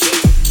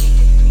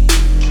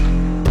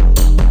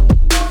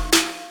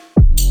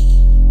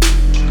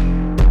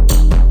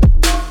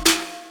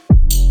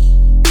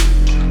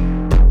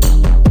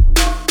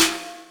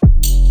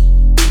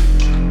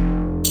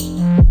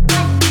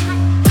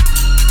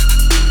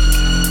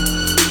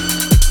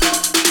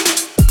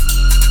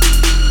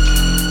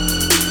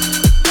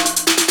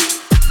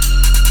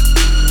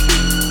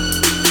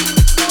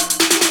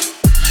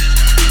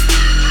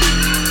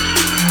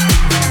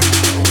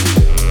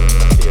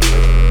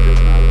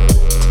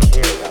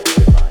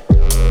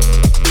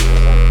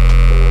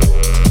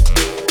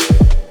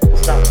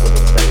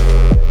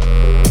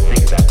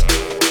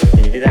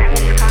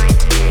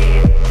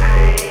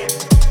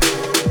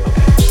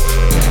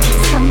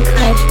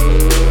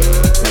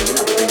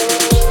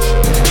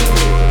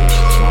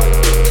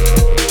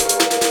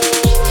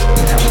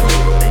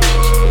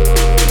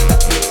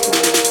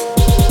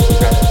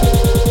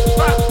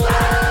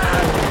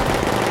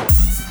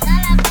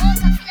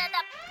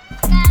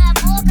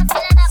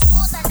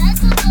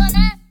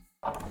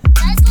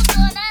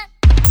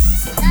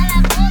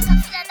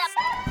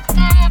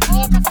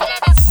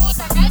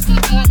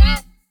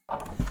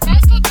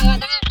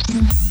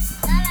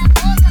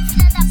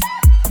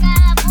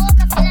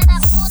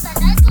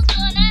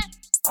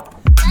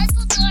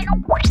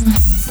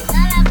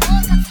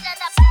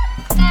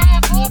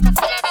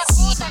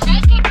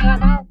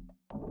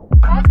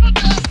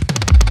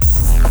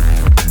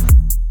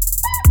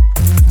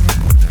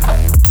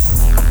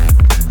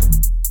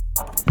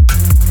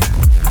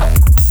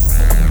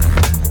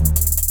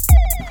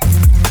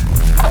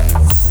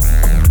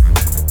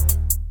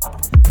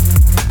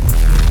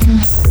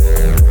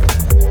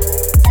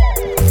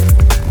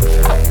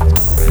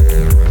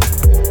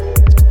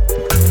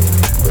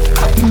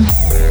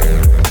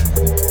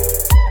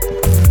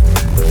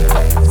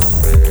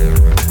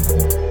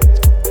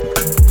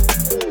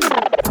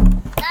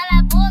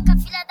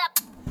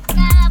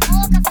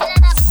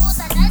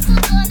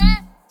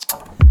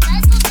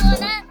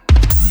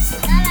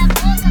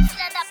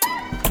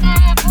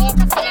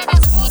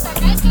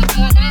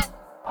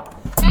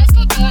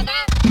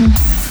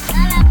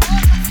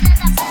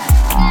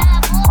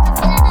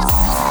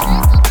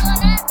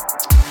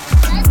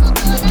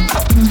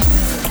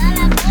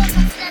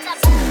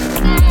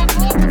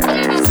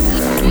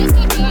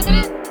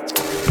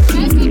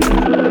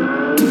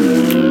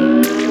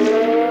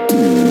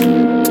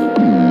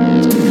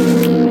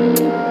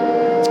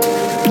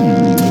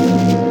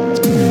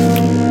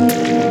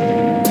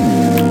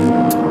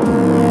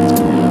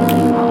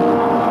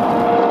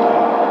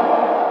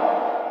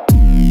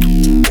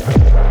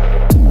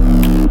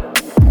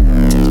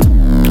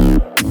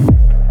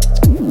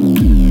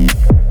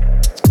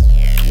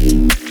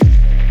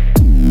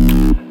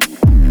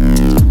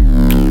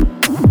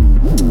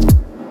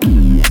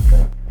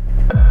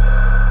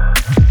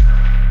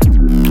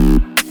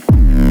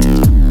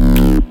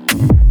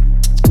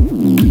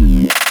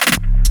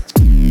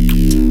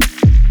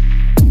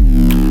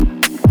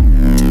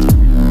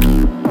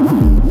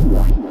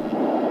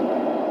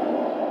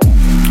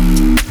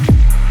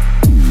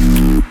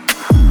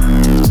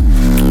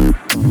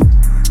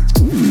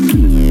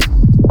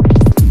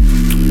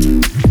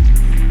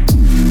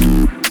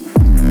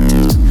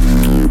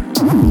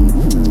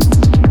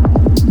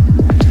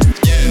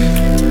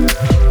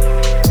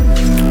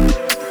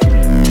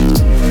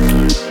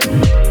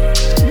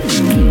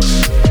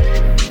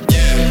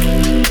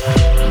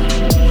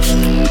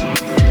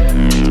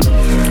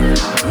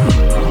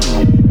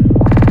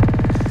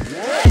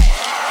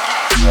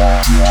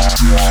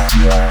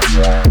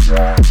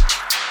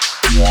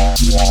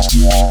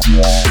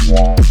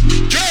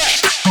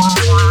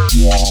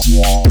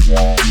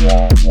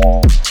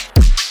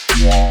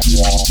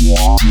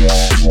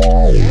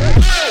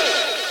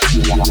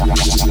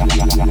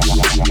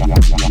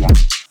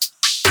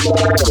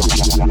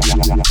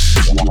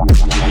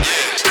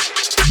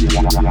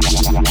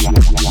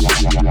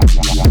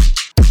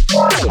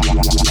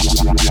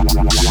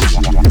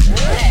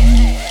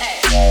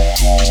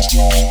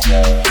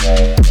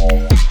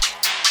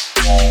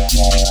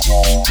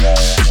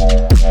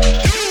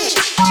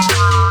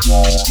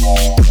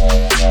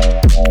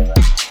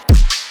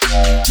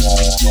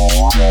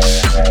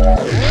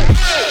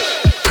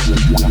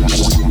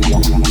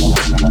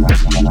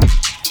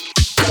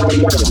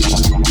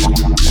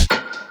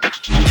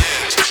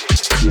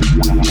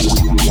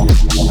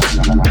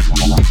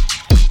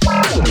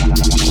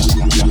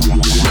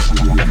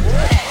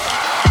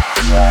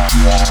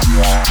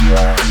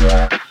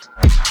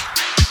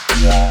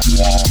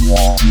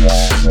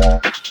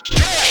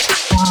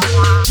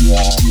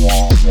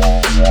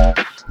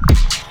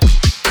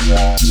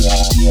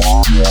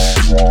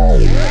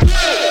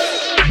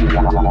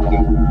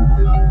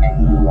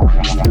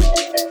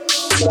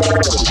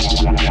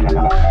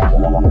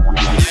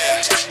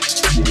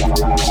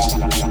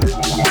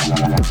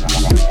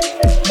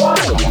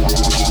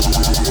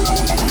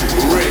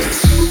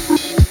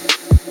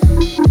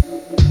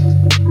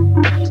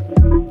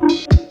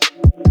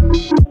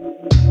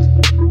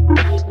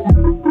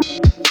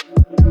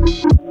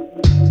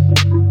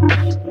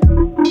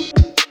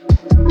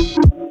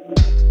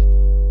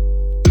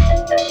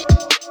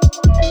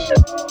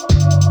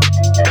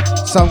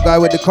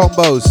 Sumgii with the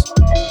combos.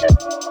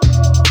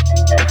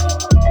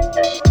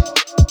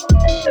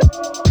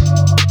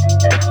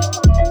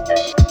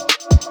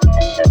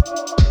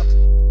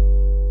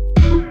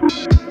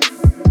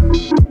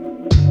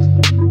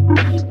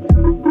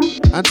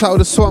 Untitled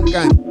the Swamp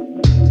Gang.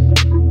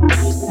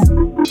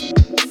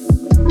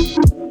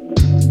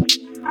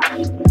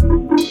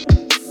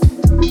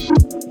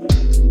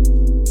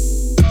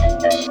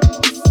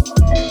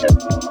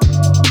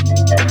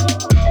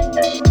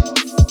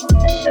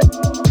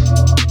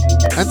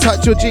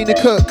 Georgina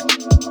Cook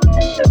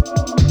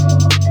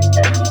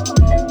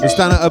was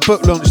down at a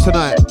book launch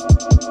tonight.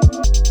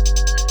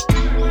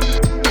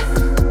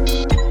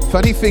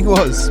 Funny thing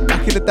was,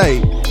 back in the day,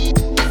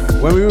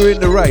 when we were in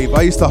the rave,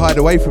 I used to hide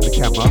away from the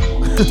camera.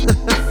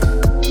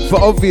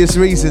 For obvious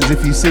reasons,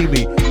 if you see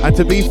me. And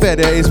to be fair,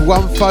 there is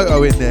one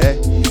photo in there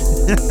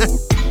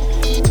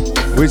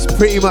which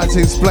pretty much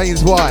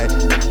explains why.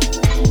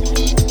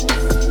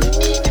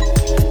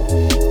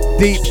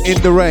 Deep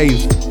in the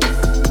rave.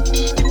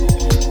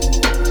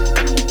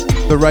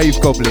 The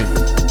rave goblin.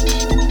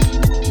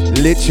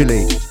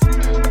 Literally.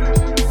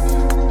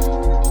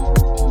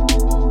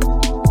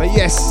 But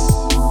yes,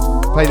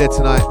 play there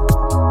tonight.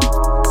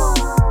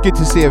 Good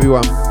to see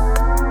everyone.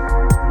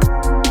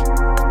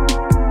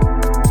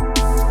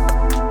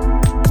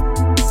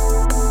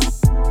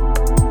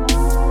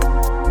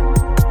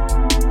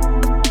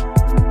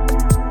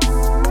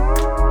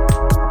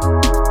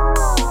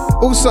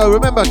 Also,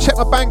 remember, check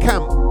my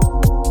Bandcamp.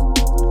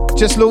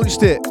 Just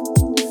launched it.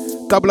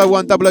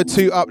 001,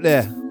 002 up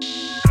there.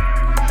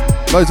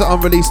 Loads of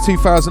unreleased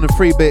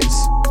 2003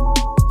 bits.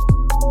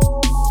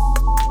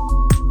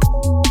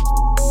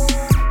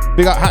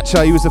 Big up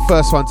Hatcher, he was the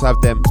first one to have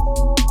them.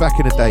 Back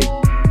in the day.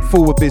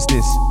 Forward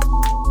business.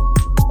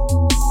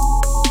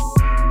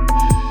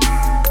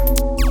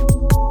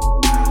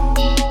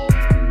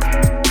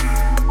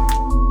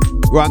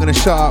 Right, I'm going to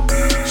shut up.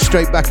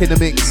 Straight back in the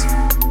mix.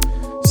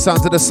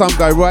 Sounds of the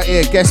Sumgii right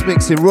here. Guest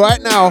mixing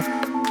right now.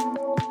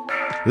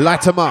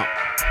 Light 'em up.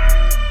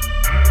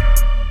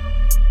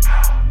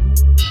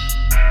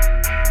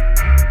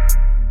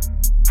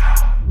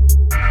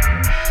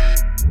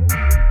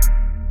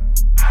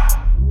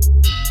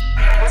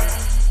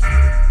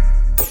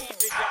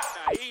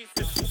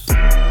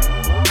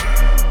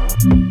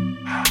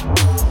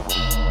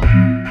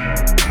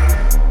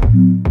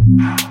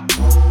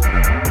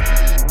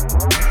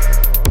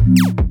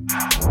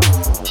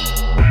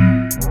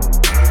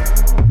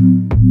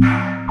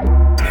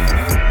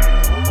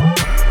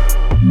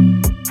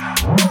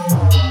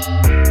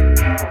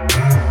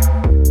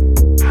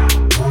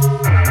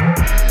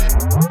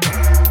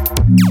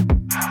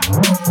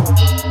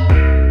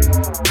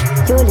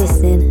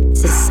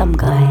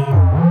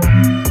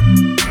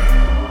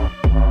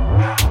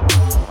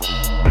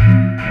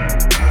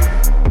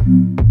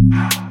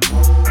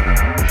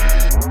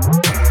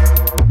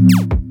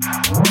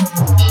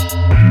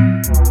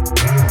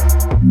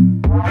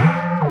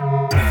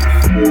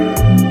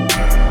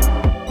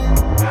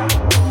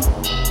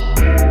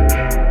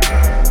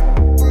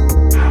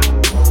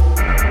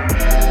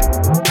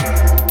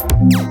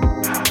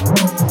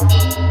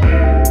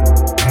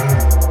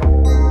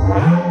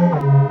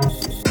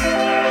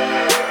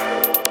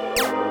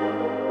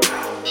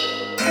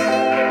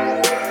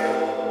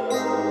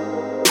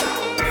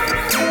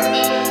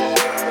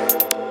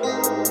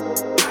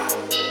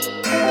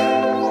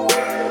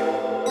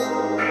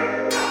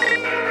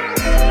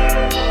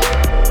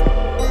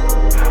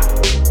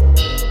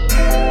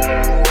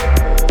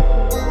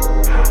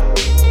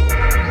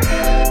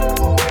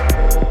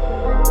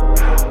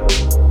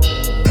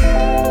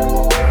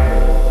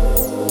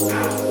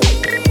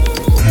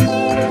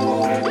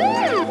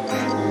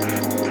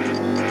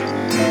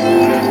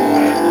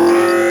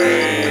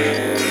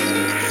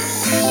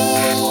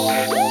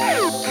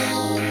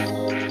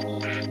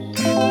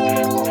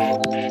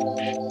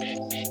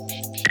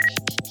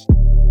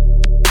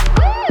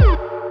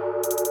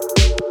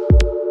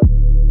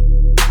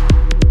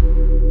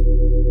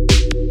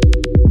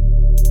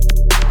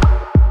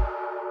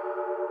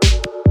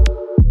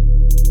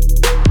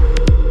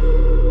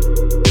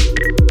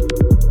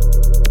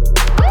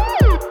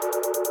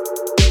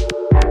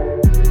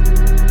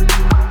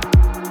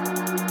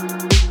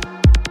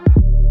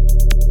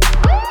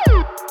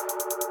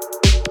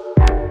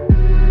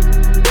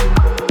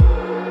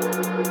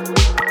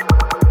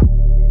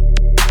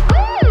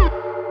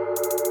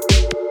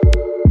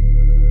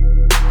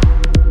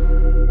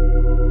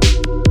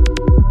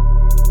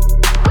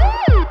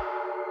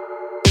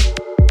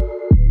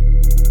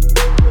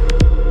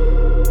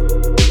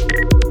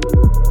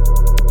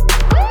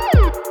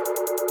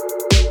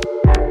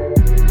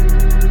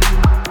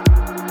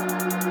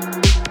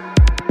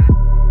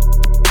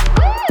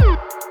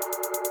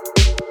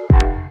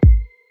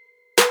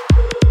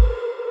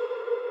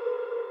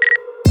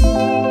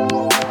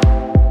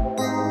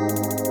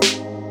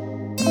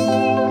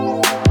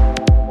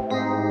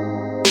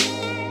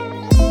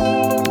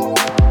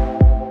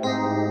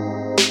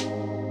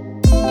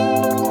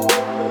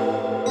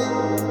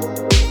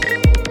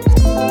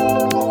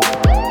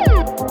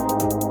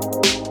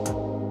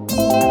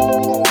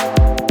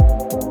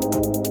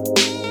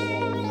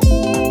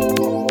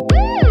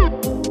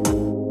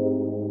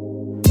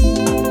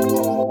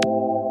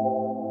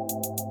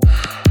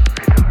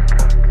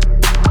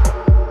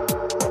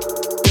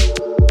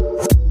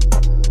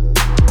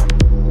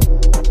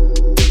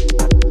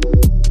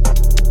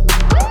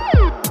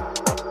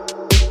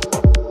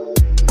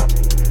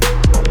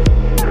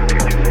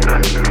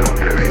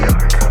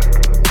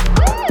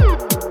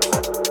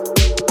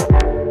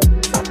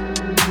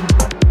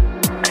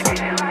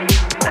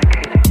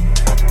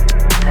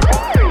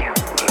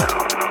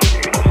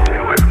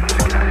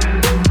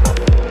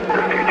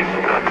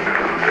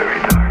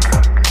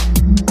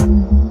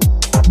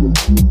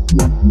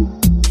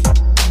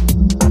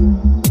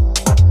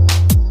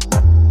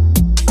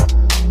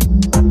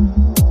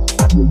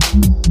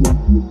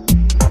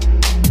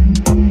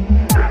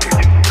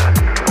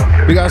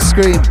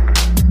 screen.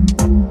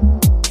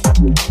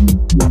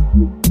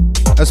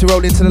 As we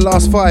roll into the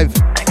last 5.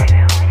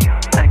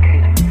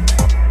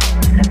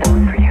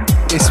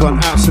 This one,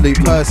 absolute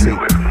Percy.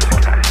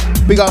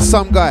 Big up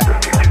Sumgii.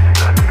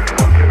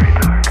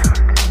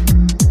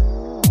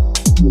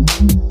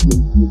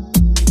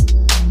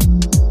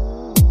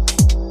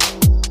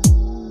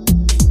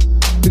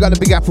 We got the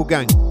Big Apple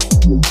gang.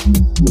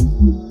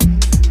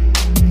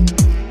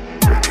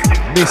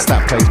 Missed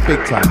that place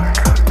big time.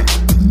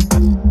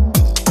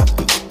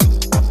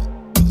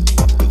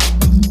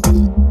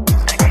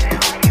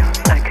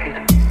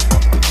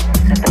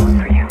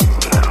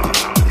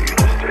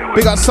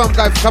 Big up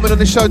Sumgii for coming on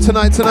the show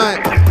tonight. Trust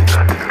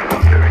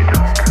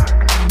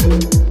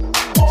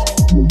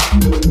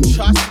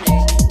me.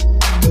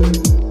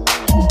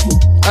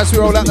 As we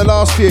roll out the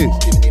last few.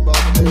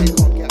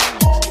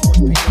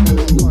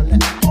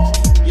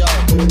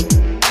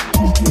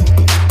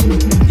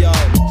 Yo,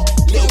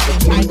 little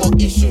bitch, I got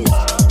issues.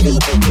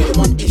 Little bitch, you don't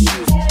want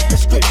issues.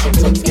 Prescription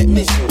drugs get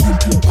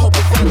misused. Pop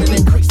it down and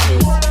then quick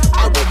snooze.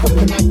 I wake up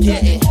and I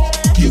get it.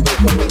 You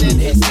wake up and then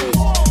hit snooze.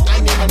 I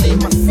name my name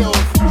myself.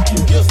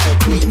 You're still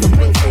tweeting the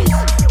bring throughs.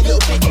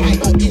 Little bitch, I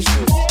got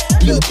issues.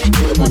 Little bitch,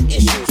 you don't want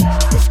issues.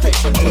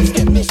 Prescription drugs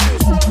get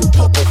misused.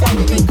 Pop it down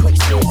and then quick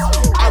snooze.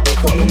 I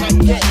wake up and I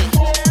get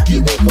it. You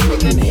wake up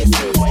and then hit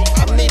snooze.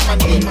 I made my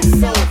name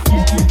myself.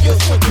 You're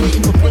still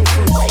tweeting the bring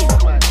throughs.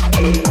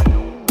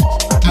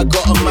 I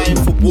got a mind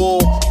for war.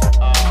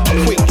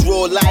 Quick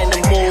draw, line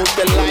them all,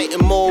 delight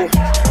them all.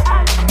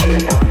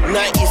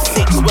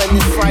 96 when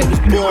this fight was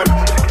born,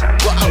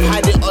 but I've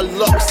had it on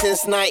lock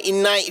since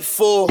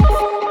 1994.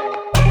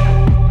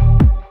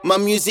 My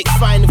music's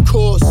fine, of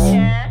course.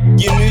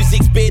 Your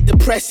music's bit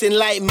depressing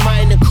like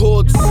minor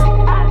chords.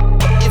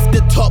 If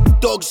the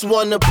top dogs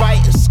wanna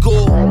bite and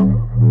score,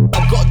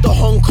 I got the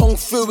Hong Kong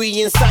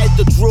Fury inside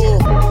the drawer.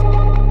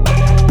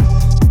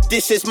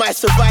 This is my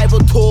survival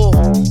tour.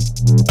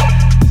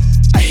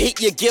 I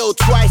hit your girl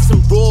twice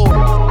and raw.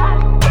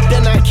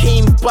 Then I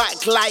came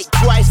back like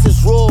twice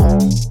as raw.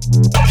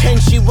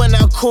 Kenshi when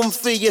I come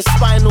for your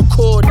spinal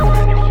cord.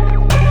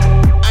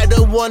 I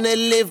don't wanna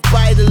live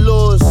by the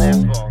laws.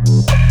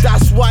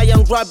 That's why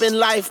I'm grabbing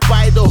life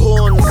by the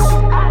horns.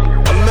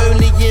 I'm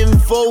only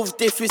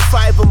involved if it's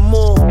 5 or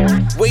more.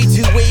 Way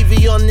too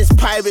wavy on this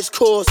pirate's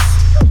course.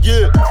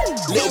 Yeah.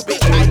 Little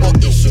bitch, I got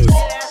issues.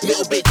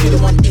 Little bitch, you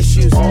don't want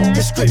issues.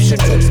 Prescription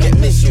drugs get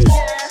misused.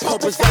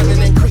 Poppers down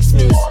and then quick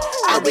snooze.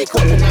 I wake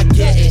up and I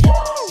get it.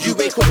 You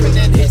wake up and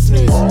then hit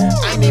snooze.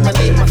 I made my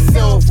name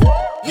myself.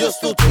 You're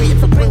still tweeting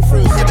for bring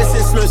throughs. Ever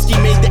since Snowski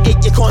made the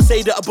 8, you can't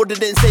say that a brother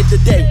didn't save the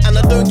day. And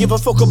I don't give a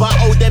fuck about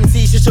old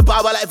MCs, just should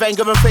bow out like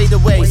Vanguard and fade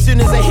away. As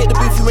soon as I hit the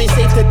booth, you ain't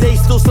safe today.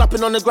 Still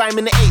slapping on the grime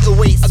in the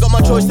 808s. I got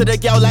my choice to the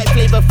girl like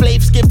Flavor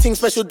Flav, skip ting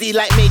special D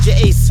like Major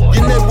Ace.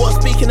 You know what,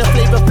 speaking of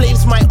Flavor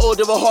Flavs, my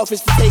order a half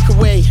is to take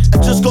away.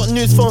 I just got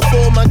news from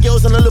 4, my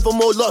girls and a little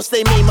more lost,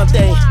 they made my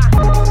day.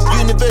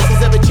 Universe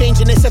is ever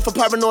changing, except for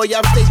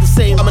paranoia, I've stayed the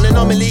same. I'm an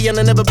anomaly and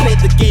I never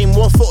played the game.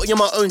 140 on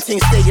my own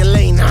thing, stay your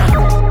lane.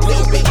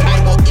 Little bitch,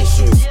 I got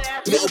issues.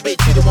 Little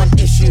bitch, you don't want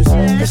issues.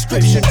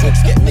 Prescription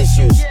drugs get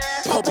misused.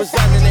 Poppers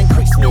down and then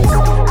quick snooze.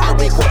 I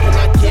wake up and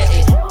I get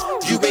it.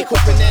 You wake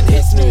up and then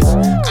hit snooze.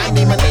 I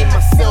made my name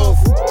myself.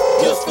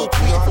 You're still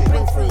tweeting for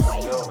bring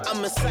throughs.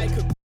 I'm a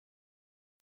psycho.